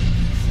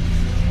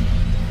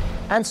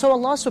 And so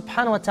Allah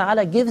subhanahu wa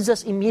ta'ala gives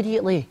us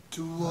immediately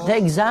the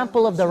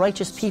example of the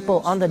righteous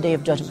people on the Day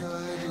of Judgment.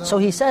 So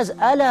He says,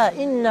 أَلَا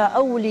إِنَّ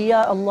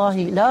أَوْلِيَاءَ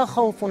اللَّهِ لَا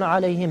خَوْفٌ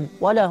عَلَيْهِمْ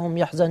وَلَا هُمْ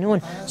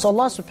يَحْزَنُونَ. So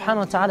Allah subhanahu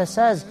wa ta'ala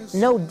says,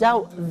 no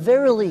doubt,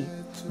 verily,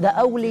 the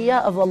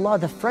awliya of Allah,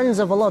 the friends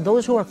of Allah,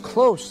 those who are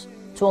close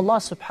to Allah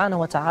subhanahu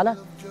wa ta'ala,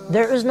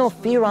 there is no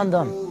fear on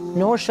them,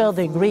 nor shall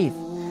they grieve.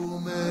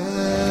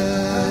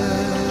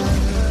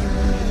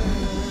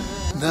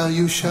 Now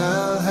you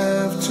shall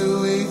have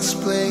to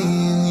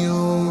explain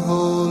your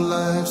whole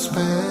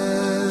lifespan.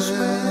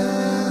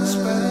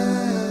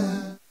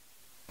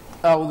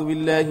 أعوذ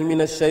بالله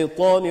من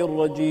الشيطان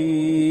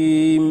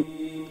الرجيم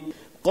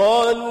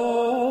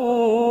قالوا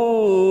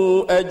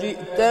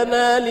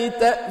أجئتنا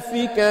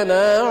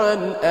لتأفكنا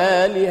عن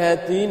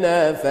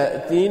آلهتنا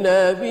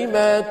فأتنا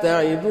بما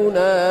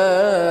تعدنا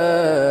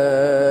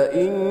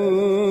إن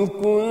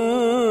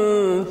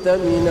كنت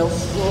من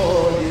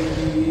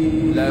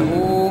الصادقين له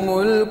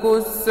ملك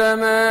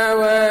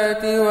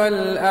السماوات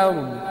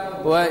والأرض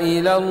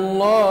وإلى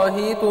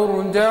الله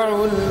ترجع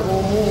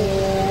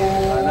الأمور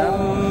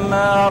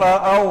فلما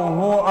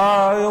رأوه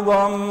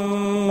عارضا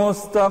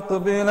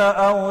مستقبل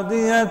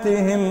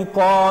أوديتهم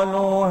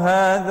قالوا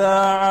هذا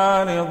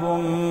عارض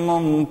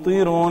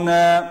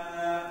ممطرنا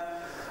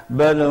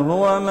بل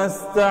هو ما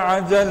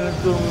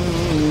استعجلتم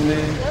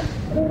به.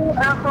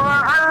 أخا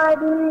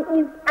عاد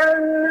إذ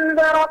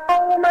أنذر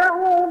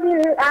قومه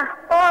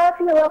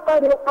بالأحقاف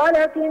وقد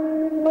خلت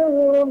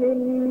النذر من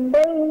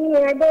بين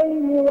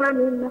يديه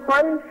ومن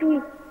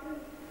خلفه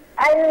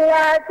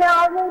ألا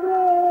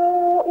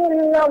تعبدوا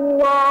إلا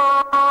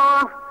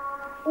الله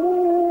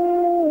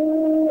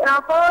إني إني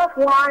أخاف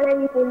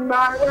عليكم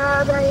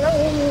عذاب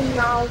يوم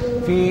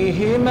عظيم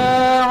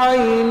فيهما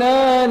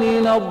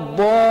عينان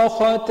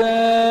نضاختان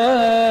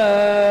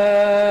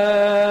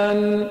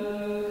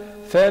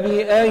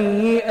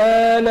فبأي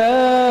آلاء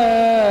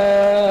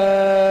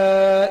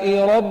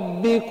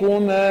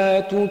ربكما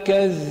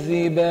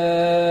تكذبان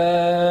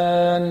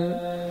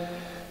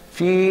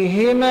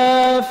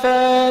فيهما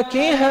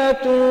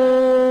فاكهة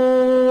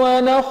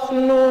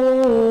ونخل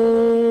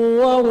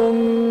ورمان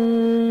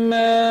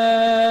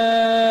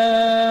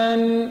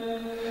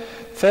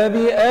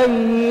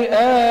فبأي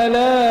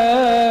آلاء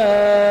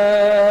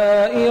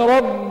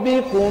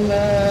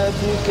ربكما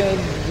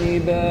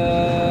تكذبان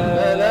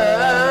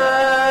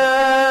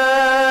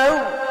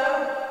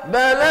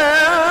بلى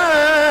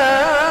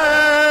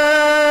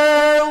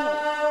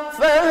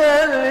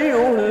فهل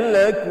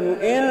يهلك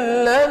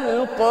إلا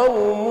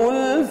القوم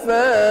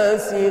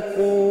الفاسقون.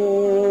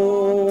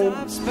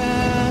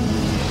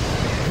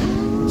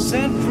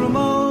 Sent from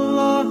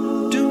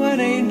Allah to an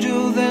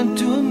angel then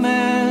to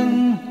man.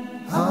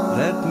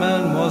 That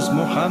man was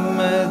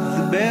Muhammad,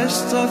 the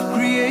best of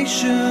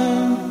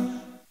creation.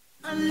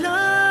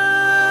 Allah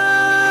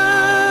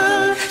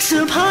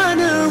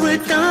subhanahu wa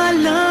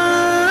ta'ala.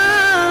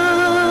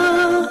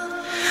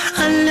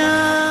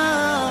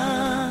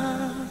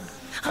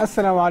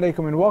 Assalamu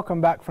alaikum and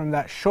welcome back from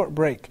that short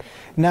break.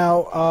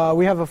 Now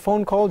we have a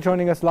phone call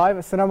joining us live.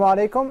 Assalamu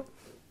alaikum.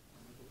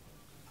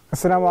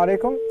 Assalamu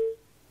alaikum.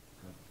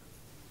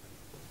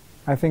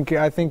 I think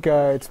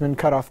it's been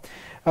cut off.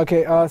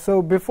 Okay,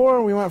 so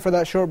before we went for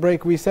that short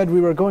break, we said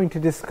we were going to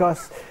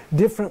discuss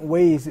different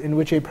ways in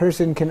which a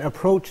person can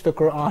approach the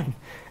Quran,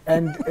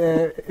 and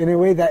in a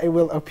way that it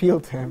will appeal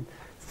to him.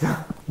 So,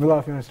 Bilal,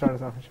 if you want to start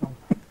us off, inshallah.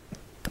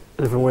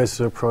 Different ways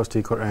to approach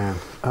the Quran.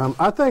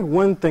 I think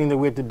one thing that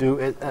we have to do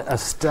is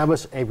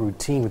establish a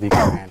routine with the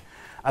Quran.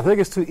 I think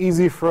it's too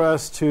easy for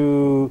us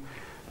to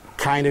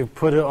kind of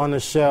put it on the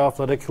shelf,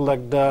 let it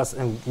collect dust,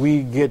 and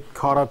we get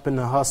caught up in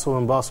the hustle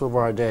and bustle of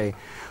our day.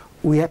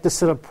 We have to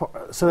set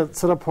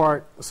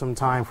apart some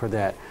time for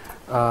that.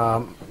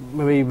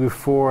 Maybe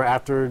before,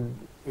 after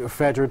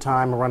Fajr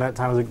time, around that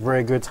time is a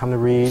very good time to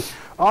read.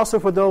 Also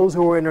for those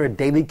who are in their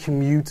daily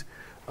commute,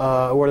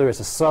 whether it's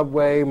a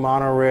subway,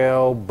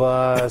 monorail,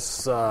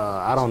 bus,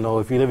 I don't know,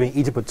 if you live in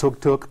Egypt, a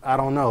tuk-tuk, I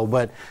don't know,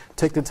 but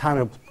take the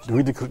time to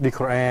read the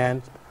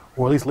Quran,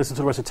 or at least listen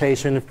to the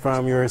recitation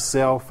from your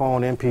cell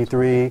phone,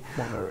 MP3.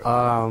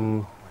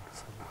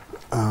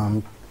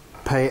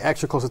 Pay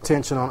extra close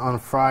attention on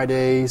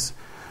Fridays.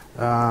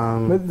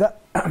 But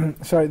that,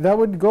 sorry, that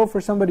would go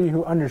for somebody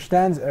who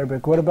understands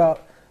Arabic. What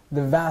about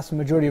the vast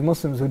majority of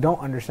Muslims who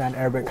don't understand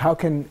Arabic? How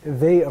can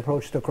they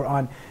approach the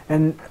Quran?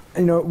 And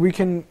we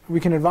can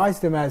advise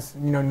them as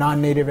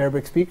non-native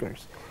Arabic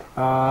speakers.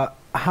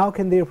 How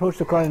can they approach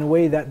the Quran in a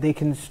way that they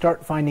can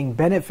start finding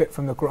benefit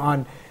from the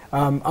Quran?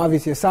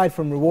 Obviously, aside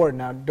from reward.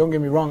 Now, don't get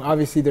me wrong,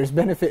 obviously there's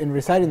benefit in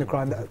reciting the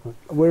Quran.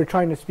 We're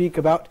trying to speak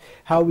about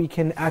how we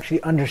can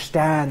actually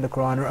understand the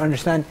Quran, or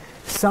understand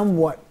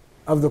somewhat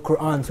of the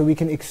Quran, so we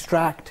can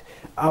extract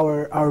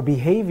our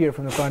behavior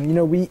from the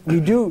Quran. We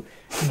do,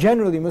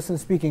 generally, Muslims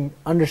speaking,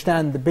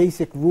 understand the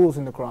basic rules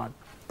in the Quran.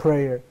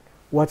 Prayer,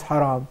 what's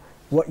haram,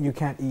 what you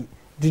can't eat.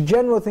 The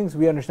general things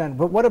we understand,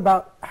 but what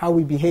about how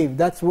we behave?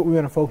 That's what we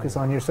want to focus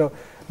on here. So,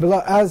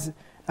 Bilal,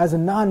 as a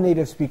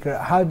non-native speaker,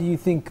 how do you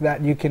think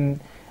that you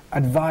can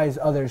advise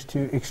others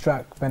to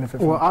extract benefit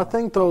from it? Well, I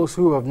think those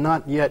who have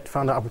not yet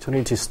found the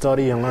opportunity to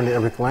study and learn the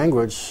Arabic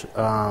language,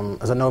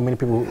 as I know many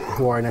people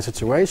who are in that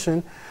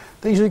situation,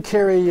 they usually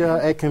carry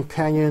a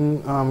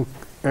companion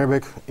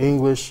Arabic,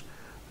 English,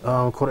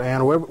 Quran,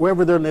 or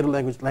wherever their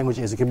native language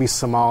is. It could be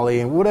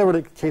Somali, and whatever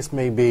the case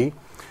may be,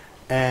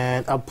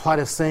 and apply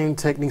the same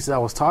techniques that I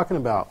was talking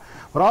about.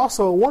 But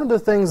also, one of the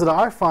things that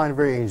I find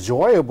very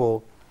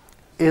enjoyable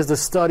is the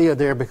study of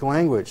the Arabic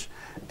language.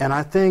 And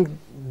I think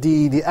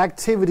the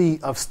activity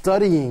of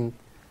studying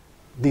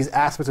these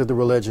aspects of the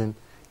religion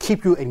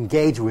keep you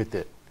engaged with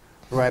it,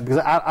 right? Because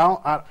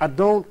I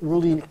don't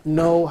really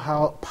know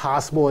how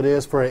possible it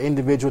is for an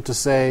individual to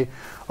say,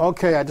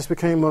 okay, I just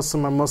became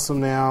Muslim, I'm Muslim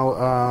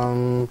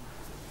now,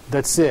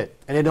 that's it.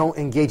 And they don't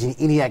engage in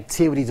any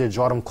activity to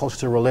draw them closer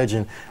to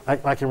religion,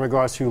 like in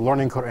regards to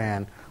learning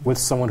Quran with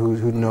someone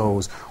who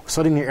knows,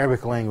 studying the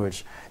Arabic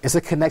language. It's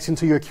a connection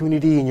to your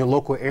community in your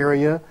local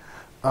area.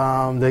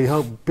 They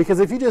help, because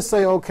if you just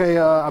say, okay,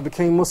 I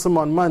became Muslim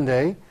on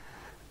Monday,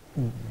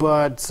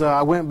 but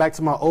I went back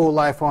to my old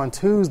life on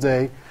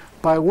Tuesday,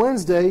 by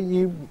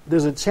Wednesday,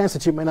 there's a chance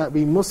that you may not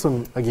be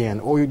Muslim again,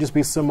 or you just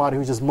be somebody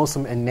who's just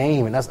Muslim in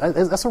name. And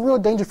that's a real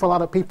danger for a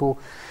lot of people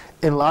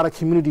in a lot of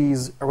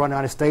communities around the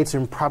United States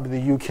and probably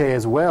the UK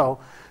as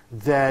well,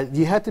 that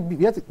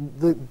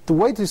the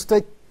way to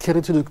stay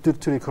connected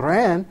to the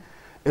Quran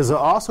is to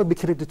also be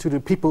connected to the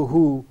people of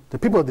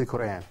the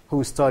Quran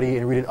who study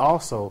and read it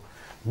also.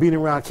 Being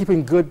around,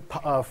 keeping good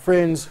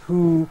friends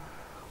who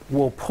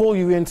will pull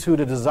you into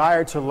the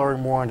desire to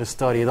learn more and to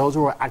study. Those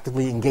who are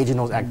actively engaged in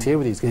those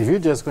activities. Because if you're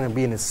just going to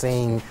be in the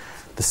same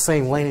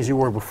lane as you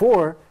were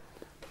before,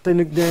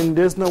 then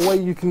there's no way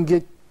you can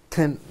get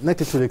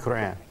connected to the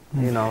Quran.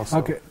 You know. So.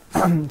 Okay.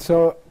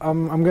 So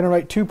I'm going to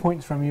write 2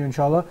 points from you,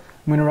 inshallah.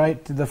 I'm going to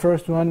write the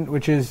first one,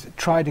 which is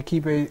try to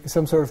keep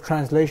some sort of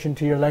translation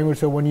to your language.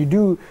 So when you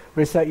do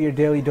recite your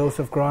daily dose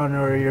of Quran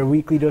or your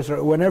weekly dose,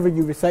 or whenever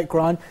you recite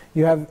Quran,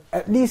 you have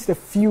at least a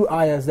few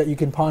ayahs that you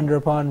can ponder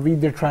upon,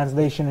 read their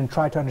translation and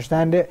try to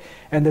understand it.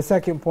 And the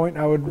second point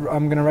I'm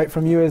going to write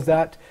from you is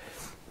that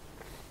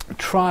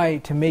try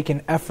to make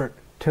an effort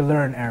to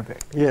learn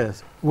Arabic.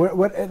 Yes.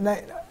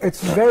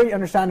 It's very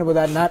understandable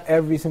that not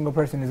every single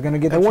person is going to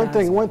get the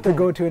chance to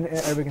go to an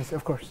Arabic institute,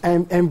 of course.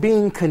 And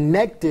being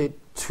connected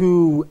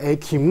to a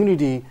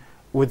community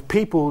with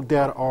people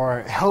that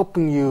are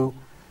helping you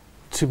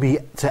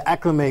to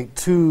acclimate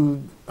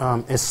to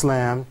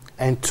Islam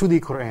and to the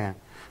Quran.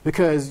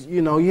 Because,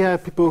 you know, you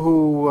have people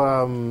who,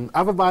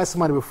 I've advised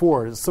somebody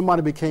before,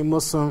 somebody became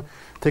Muslim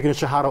taking a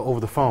shahada over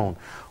the phone.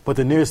 But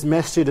the nearest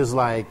masjid is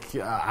like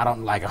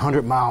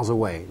 100 miles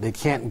away. They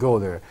can't go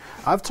there.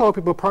 I've told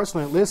people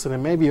personally, listen, it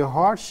may be a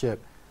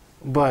hardship,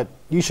 but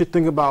you should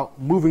think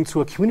about moving to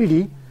a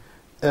community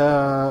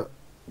so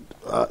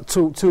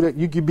that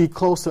you can be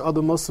close to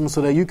other Muslims,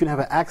 so that you can have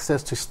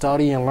access to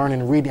study and learn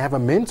and read and have a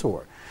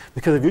mentor.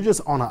 Because if you're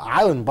just on an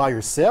island by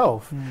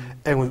yourself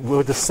and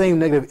with the same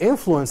negative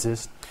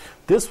influences,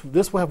 this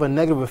will have a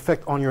negative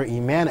effect on your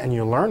iman and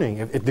your learning.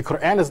 If the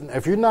Quran is,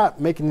 if you're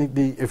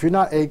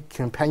not a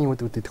companion with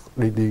the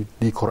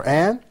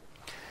Quran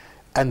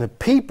and the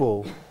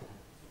people,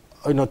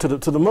 you know, to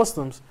the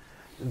Muslims,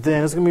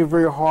 then it's going to be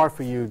very hard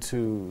for you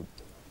to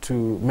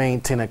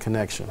maintain a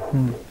connection.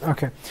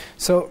 Okay,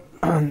 so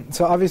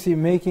obviously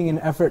making an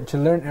effort to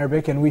learn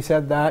Arabic, and we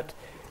said that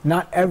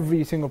not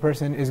every single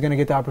person is going to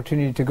get the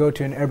opportunity to go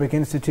to an Arabic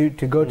institute,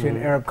 to go to an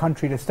Arab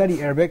country to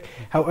study Arabic.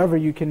 However,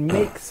 you can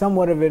make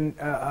somewhat of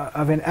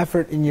an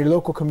effort in your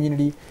local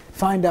community,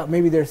 find out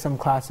maybe there's some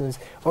classes,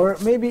 or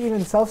maybe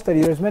even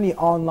self-study. There's many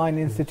online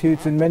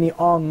institutes and many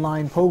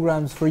online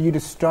programs for you to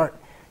start,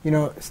 you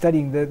know,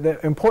 studying.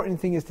 The important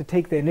thing is to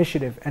take the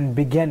initiative and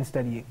begin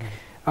studying.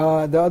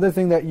 The other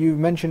thing that you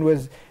mentioned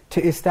was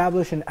to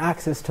establish an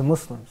access to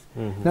Muslims.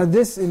 Now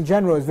this in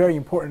general is very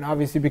important,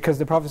 obviously, because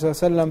the Prophet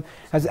ﷺ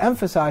has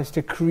emphasized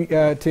to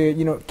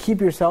keep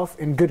yourself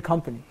in good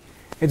company.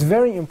 It's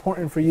very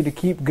important for you to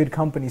keep good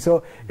company.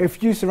 So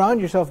if you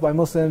surround yourself by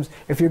Muslims,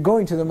 if you're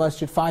going to the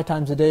masjid 5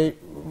 times a day,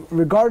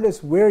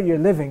 regardless where you're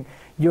living,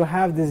 you'll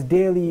have this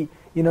daily,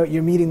 you know,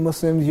 you're meeting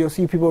Muslims, you'll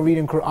see people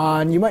reading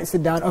Quran, you might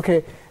sit down,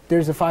 okay,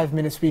 there's a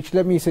 5-minute speech,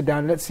 let me sit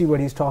down, let's see what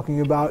he's talking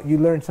about. You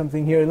learn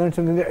something here, learn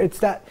something there. It's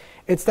that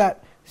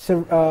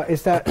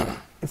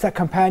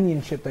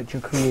companionship that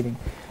you're creating.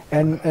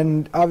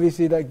 And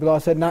obviously, like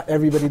Bilal said, not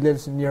everybody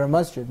lives near a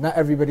masjid. Not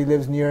everybody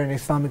lives near an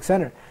Islamic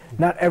center.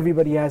 Not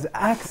everybody has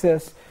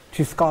access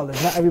to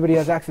scholars. Not everybody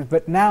has access.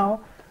 But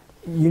now,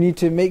 you need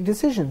to make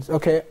decisions.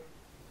 Okay,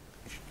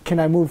 can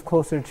I move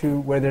closer to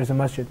where there's a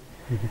masjid?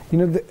 You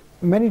know,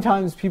 many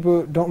times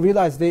people don't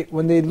realize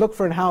when they look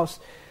for a house,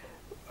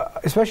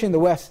 especially in the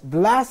West, the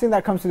last thing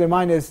that comes to their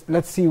mind is,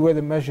 let's see where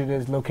the masjid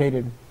is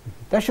located.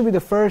 That should be the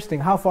first thing.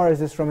 How far is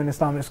this from an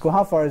Islamic school?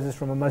 How far is this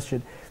from a masjid?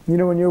 You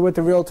know, when you're with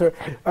the realtor,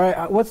 all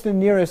right, what's the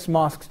nearest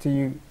mosque to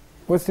you?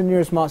 What's the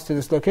nearest mosque to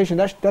this location?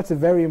 That's a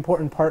very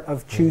important part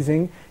of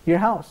choosing your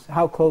house.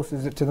 How close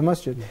is it to the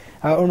masjid?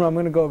 Umar, I'm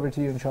going to go over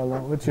to you, inshallah.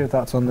 What's your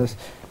thoughts on this?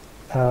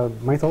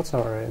 My thoughts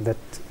are that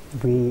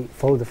we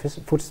follow the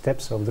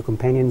footsteps of the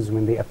companions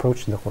when they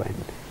approached the Quran,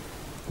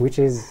 which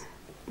is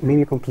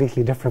maybe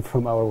completely different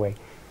from our way.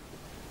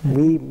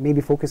 We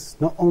maybe focus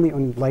not only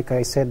on, like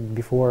I said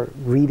before,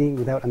 reading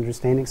without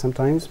understanding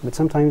sometimes, but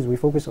sometimes we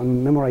focus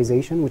on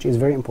memorization, which is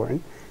very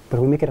important, but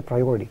we make it a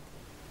priority.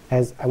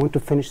 As I want to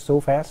finish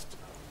so fast,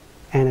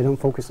 and I don't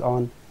focus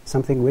on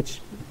something which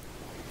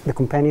the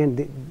companion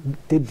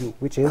did do,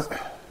 which is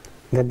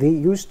that they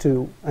used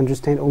to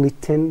understand only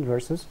 10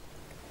 verses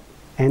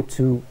and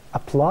to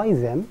apply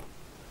them,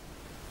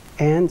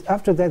 and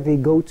after that they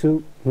go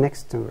to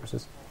next 10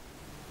 verses.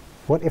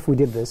 What if we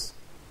did this?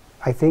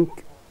 I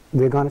think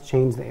we're going to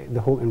change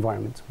the whole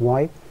environment.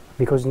 Why?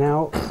 Because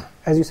now,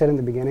 as you said in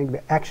the beginning,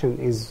 the action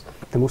is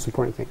the most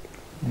important thing.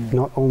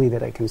 Not only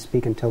that I can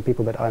speak and tell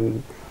people that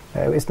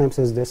Islam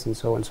says this and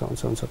so and so and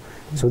so and so.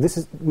 So this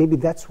is, maybe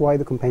that's why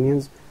the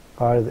companions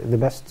are the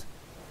best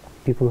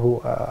people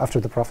who, after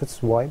the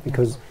prophets. Why?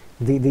 Because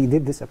they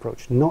did this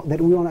approach. Not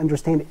that we want to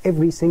understand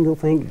every single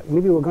thing.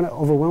 Maybe we're going to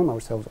overwhelm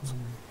ourselves also.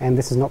 And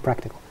this is not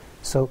practical.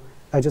 So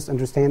I just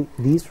understand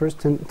these first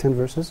 10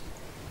 verses,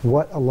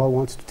 what Allah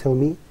wants to tell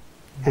me,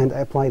 and I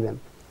apply them.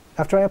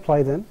 After I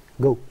apply them,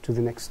 go to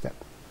the next step.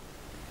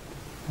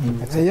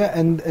 Yeah,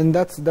 and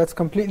that's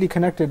completely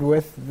connected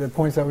with the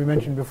points that we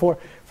mentioned before.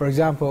 For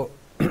example,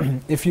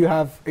 if you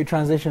have a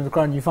translation of the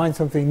Quran, you find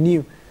something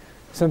new,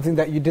 something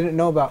that you didn't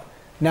know about.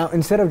 Now,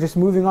 instead of just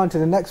moving on to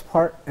the next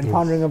part and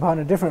pondering upon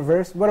a different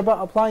verse, what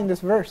about applying this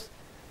verse?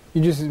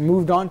 You just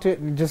moved on to it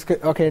and just,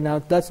 okay, now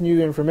that's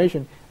new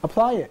information.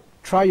 Apply it.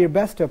 Try your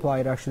best to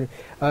apply it, actually.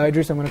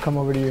 Idris, I'm going to come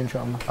over to you,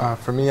 inshallah.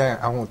 For me,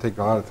 I won't take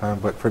a lot of time,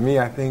 but for me,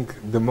 I think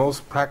the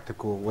most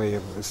practical way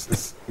of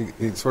this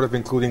is sort of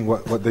including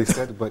what they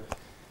said, but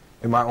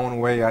in my own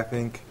way, I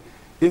think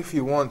if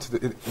you want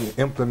to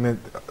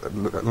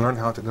learn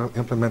how to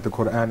implement the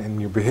Quran in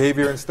your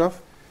behavior and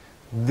stuff,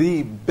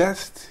 the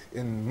best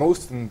and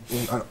most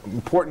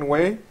important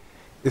way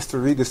is to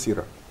read the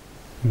seerah.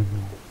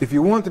 If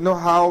you want to know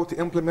how to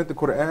implement the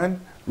Quran,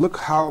 look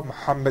how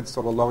Muhammad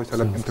sallallahu alaihi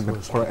wasallam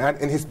implemented the Quran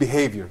in his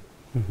behavior.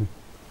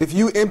 If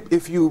you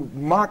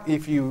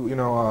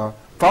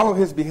follow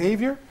his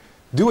behavior,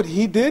 do what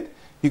he did,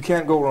 you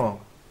can't go wrong.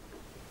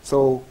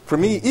 So for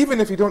me, even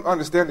if you don't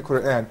understand the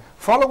Quran,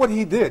 follow what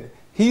he did.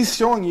 He's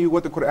showing you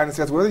what the Quran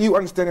says, whether you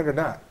understand it or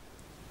not.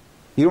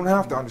 You don't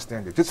have to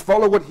understand it. Just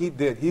follow what he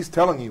did. He's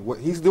telling you what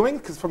he's doing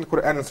because from the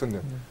Quran and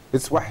Sunnah.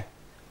 It's wahy.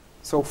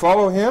 So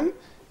follow him,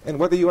 and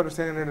whether you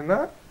understand it or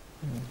not,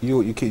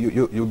 you'll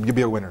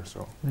be a winner.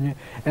 So. Yeah.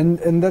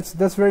 And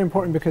that's very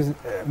important, because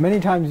many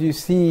times you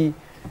see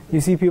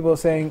people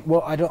saying,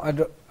 well,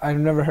 I've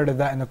never heard of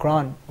that in the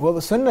Quran. Well,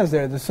 the Sunnah is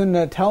there. The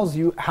Sunnah tells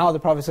you how the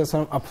Prophet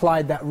ﷺ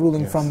applied that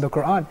ruling from the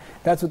Quran.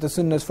 That's what the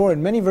Sunnah is for.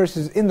 In many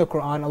verses in the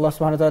Quran, Allah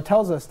subhanahu wa ta'ala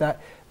tells us that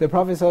the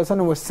Prophet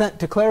ﷺ was sent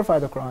to clarify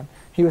the Quran.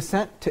 He was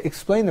sent to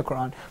explain the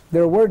Quran.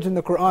 There are words in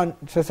the Quran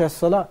such as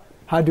salah.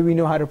 How do we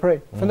know how to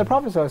pray? From the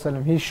Prophet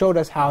ﷺ, he showed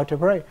us how to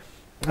pray.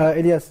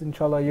 Ilyas,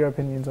 inshallah, your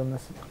opinions on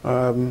this?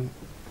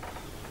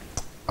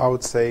 I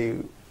would say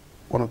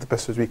one of the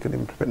best ways we can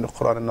implement the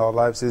Quran in our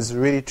lives is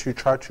really to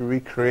try to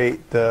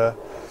recreate the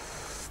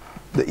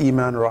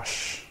Iman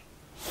rush.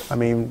 I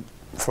mean,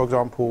 for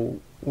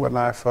example, when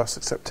I first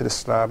accepted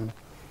Islam,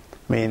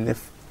 I mean,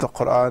 if the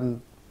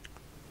Quran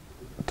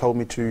told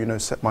me to,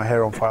 set my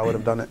hair on fire, I would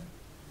have done it.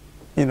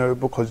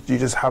 Because you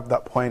just have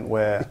that point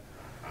where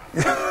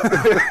it's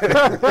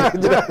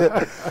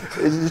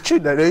true,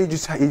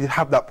 you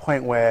have that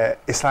point where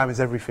Islam is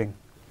everything.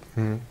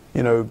 Being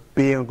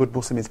a good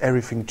Muslim is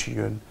everything to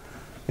you,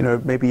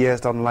 and maybe years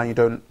down the line you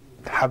don't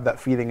have that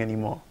feeling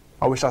anymore.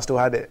 I wish I still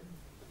had it.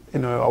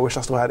 I wish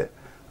I still had it.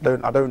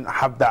 I don't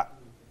have that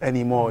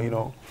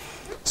anymore.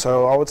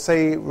 So I would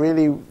say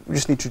really we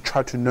just need to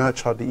try to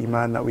nurture the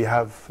Iman that we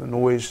have, and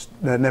always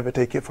never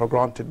take it for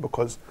granted,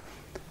 because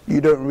you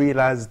don't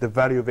realize the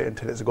value of it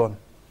until it's gone,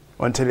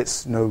 or until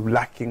it's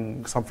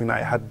lacking something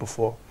that it had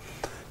before.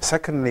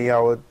 Secondly, I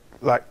would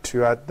like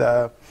to add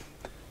that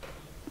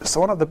so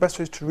one of the best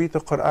ways to read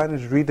the Quran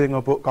is reading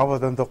a book other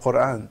than the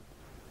Quran.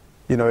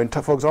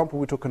 For example,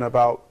 we're talking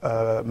about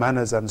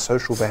manners and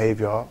social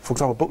behavior. For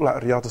example, a book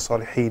like Riyadh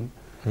al-Salihin,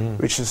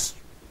 which is,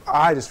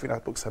 I just think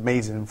that book's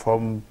amazing,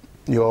 from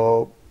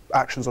your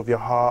actions of your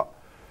heart,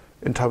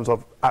 in terms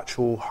of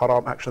actual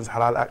haram actions,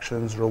 halal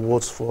actions,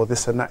 rewards for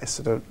this and that. It's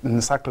an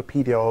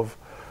encyclopedia of,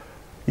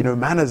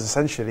 manners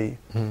essentially.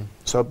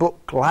 So a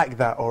book like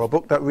that, or a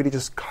book that really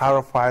just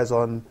clarifies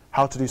on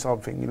how to do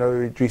something.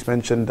 Idris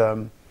mentioned,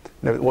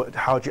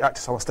 how do you act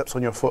if someone steps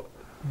on your foot?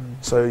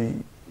 So,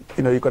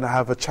 you're going to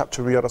have a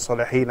chapter Riyadh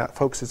al-Salihin that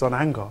focuses on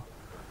anger.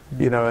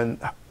 And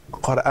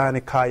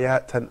Quranic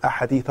ayat and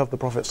ahadith of the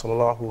Prophet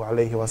sallallahu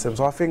alaihi wasallam.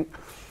 So I think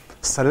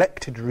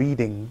selected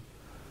reading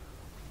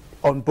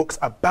on books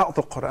about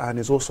the Quran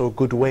is also a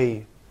good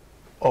way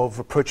of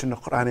approaching the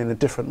Quran in a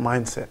different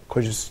mindset,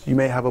 because you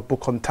may have a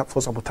book on, for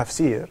example,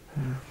 tafsir,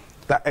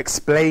 that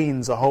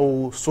explains a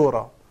whole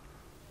surah,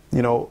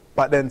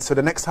 but then so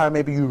the next time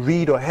maybe you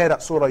read or hear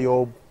that surah,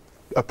 you'll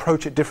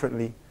approach it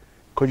differently,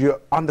 because you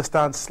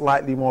understand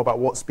slightly more about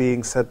what's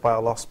being said by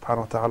Allah subhanahu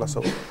wa ta'ala.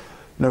 So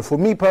for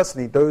me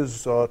personally,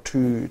 those are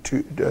two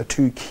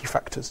key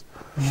factors.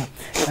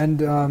 And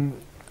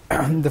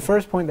the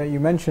first point that you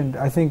mentioned,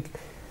 I think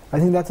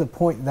that's a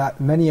point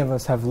that many of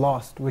us have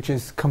lost, which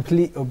is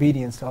complete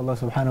obedience to Allah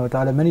subhanahu wa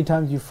ta'ala. Many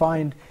times you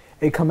find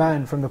a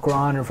command from the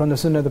Quran or from the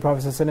Sunnah of the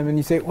Prophet ﷺ, and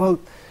you say, well,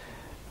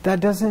 that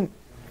doesn't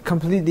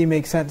completely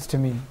make sense to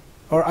me,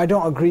 or I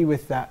don't agree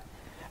with that.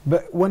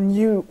 But when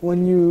you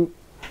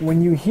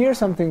hear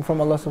something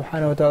from Allah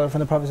subhanahu wa ta'ala, from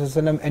the Prophet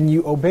ﷺ, and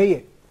you obey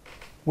it,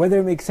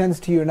 whether it makes sense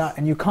to you or not,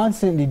 and you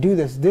constantly do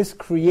this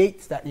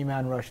creates that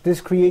Iman rush.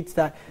 This creates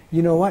that,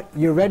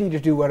 you're ready to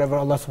do whatever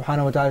Allah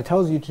subhanahu wa ta'ala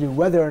tells you to do,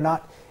 whether or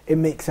not it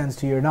makes sense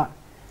to you or not.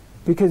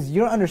 Because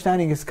your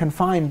understanding is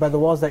confined by the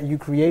walls that you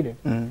created.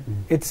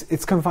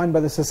 It's confined by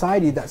the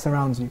society that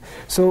surrounds you.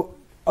 So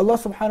Allah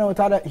subhanahu wa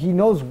ta'ala, He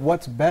knows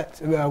what's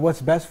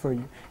best for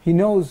you. He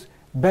knows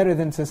better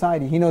than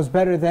society. He knows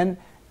better than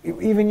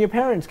even your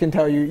parents can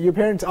tell you. Your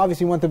parents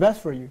obviously want the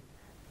best for you,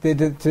 to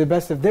the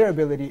best of their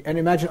ability. And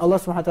imagine Allah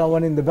subhanahu wa ta'ala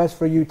wanting the best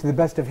for you to the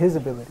best of His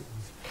ability.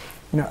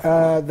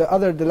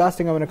 The last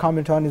thing I want to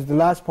comment on is the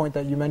last point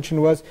that you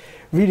mentioned was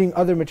reading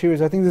other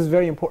materials. I think this is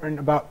very important,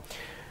 about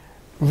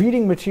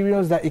reading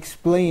materials that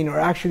explain, or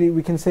actually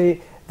we can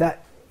say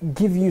that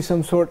give you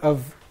some sort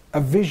of a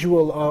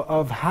visual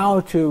of how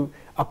to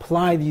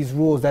apply these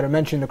rules that are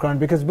mentioned in the Quran.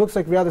 Because books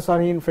like Riyadh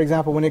al-Salihin, for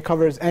example, when it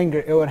covers anger,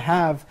 it would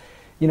have,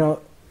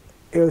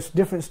 it was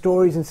different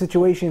stories and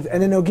situations,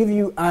 and then it'll give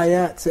you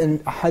ayats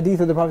and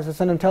hadith of the Prophet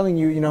ﷺ telling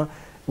you,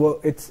 well,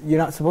 you're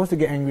not supposed to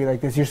get angry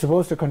like this, you're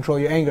supposed to control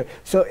your anger.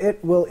 So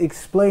it will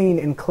explain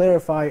and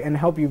clarify and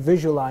help you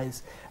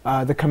visualize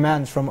the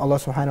commands from Allah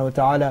subhanahu wa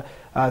ta'ala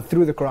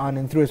through the Qur'an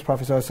and through His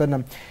Prophet sallallahu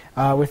alaihi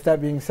wasallam. With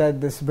that being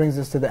said, this brings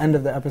us to the end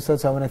of the episode,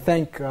 so I want to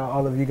thank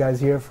all of you guys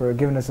here for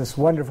giving us this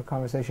wonderful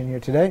conversation here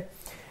today.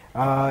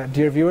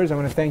 Dear viewers, I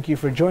want to thank you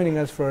for joining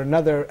us for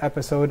another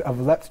episode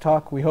of Let's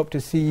Talk. We hope to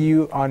see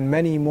you on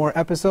many more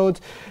episodes.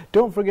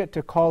 Don't forget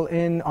to call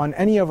in on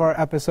any of our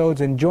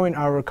episodes and join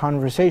our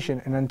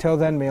conversation. And until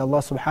then, may Allah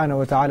subhanahu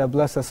wa ta'ala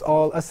bless us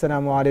all.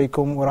 Assalamu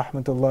alaikum wa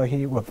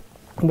rahmatullahi wa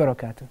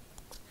barakatuh.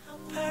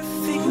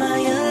 Perfect my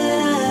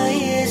Allah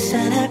is,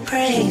 and I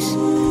praise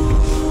Him.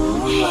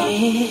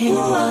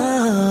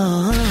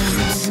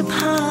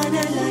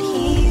 Subhanallah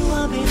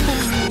wa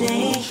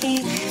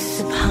bihamdihi.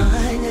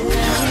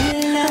 Subhanallah.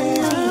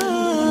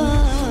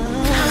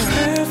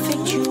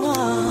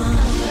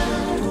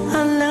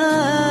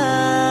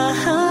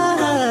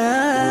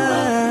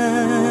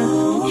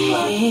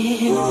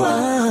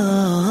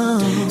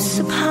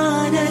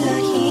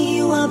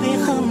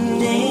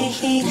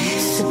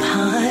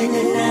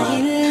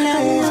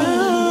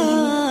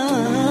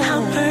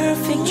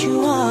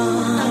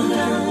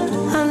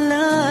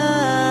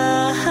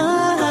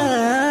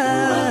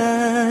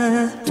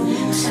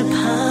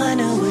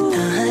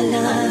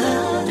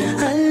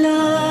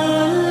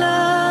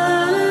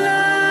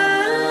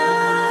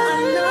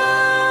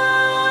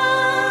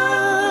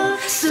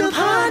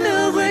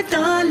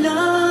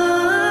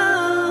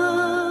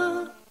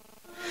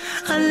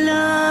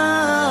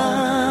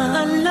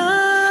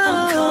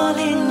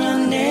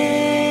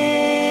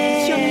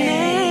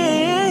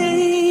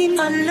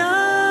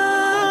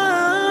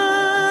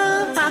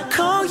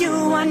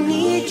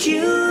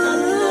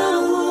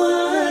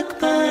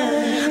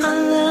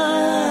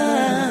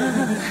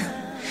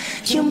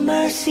 Your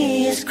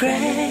mercy is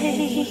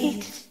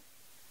great.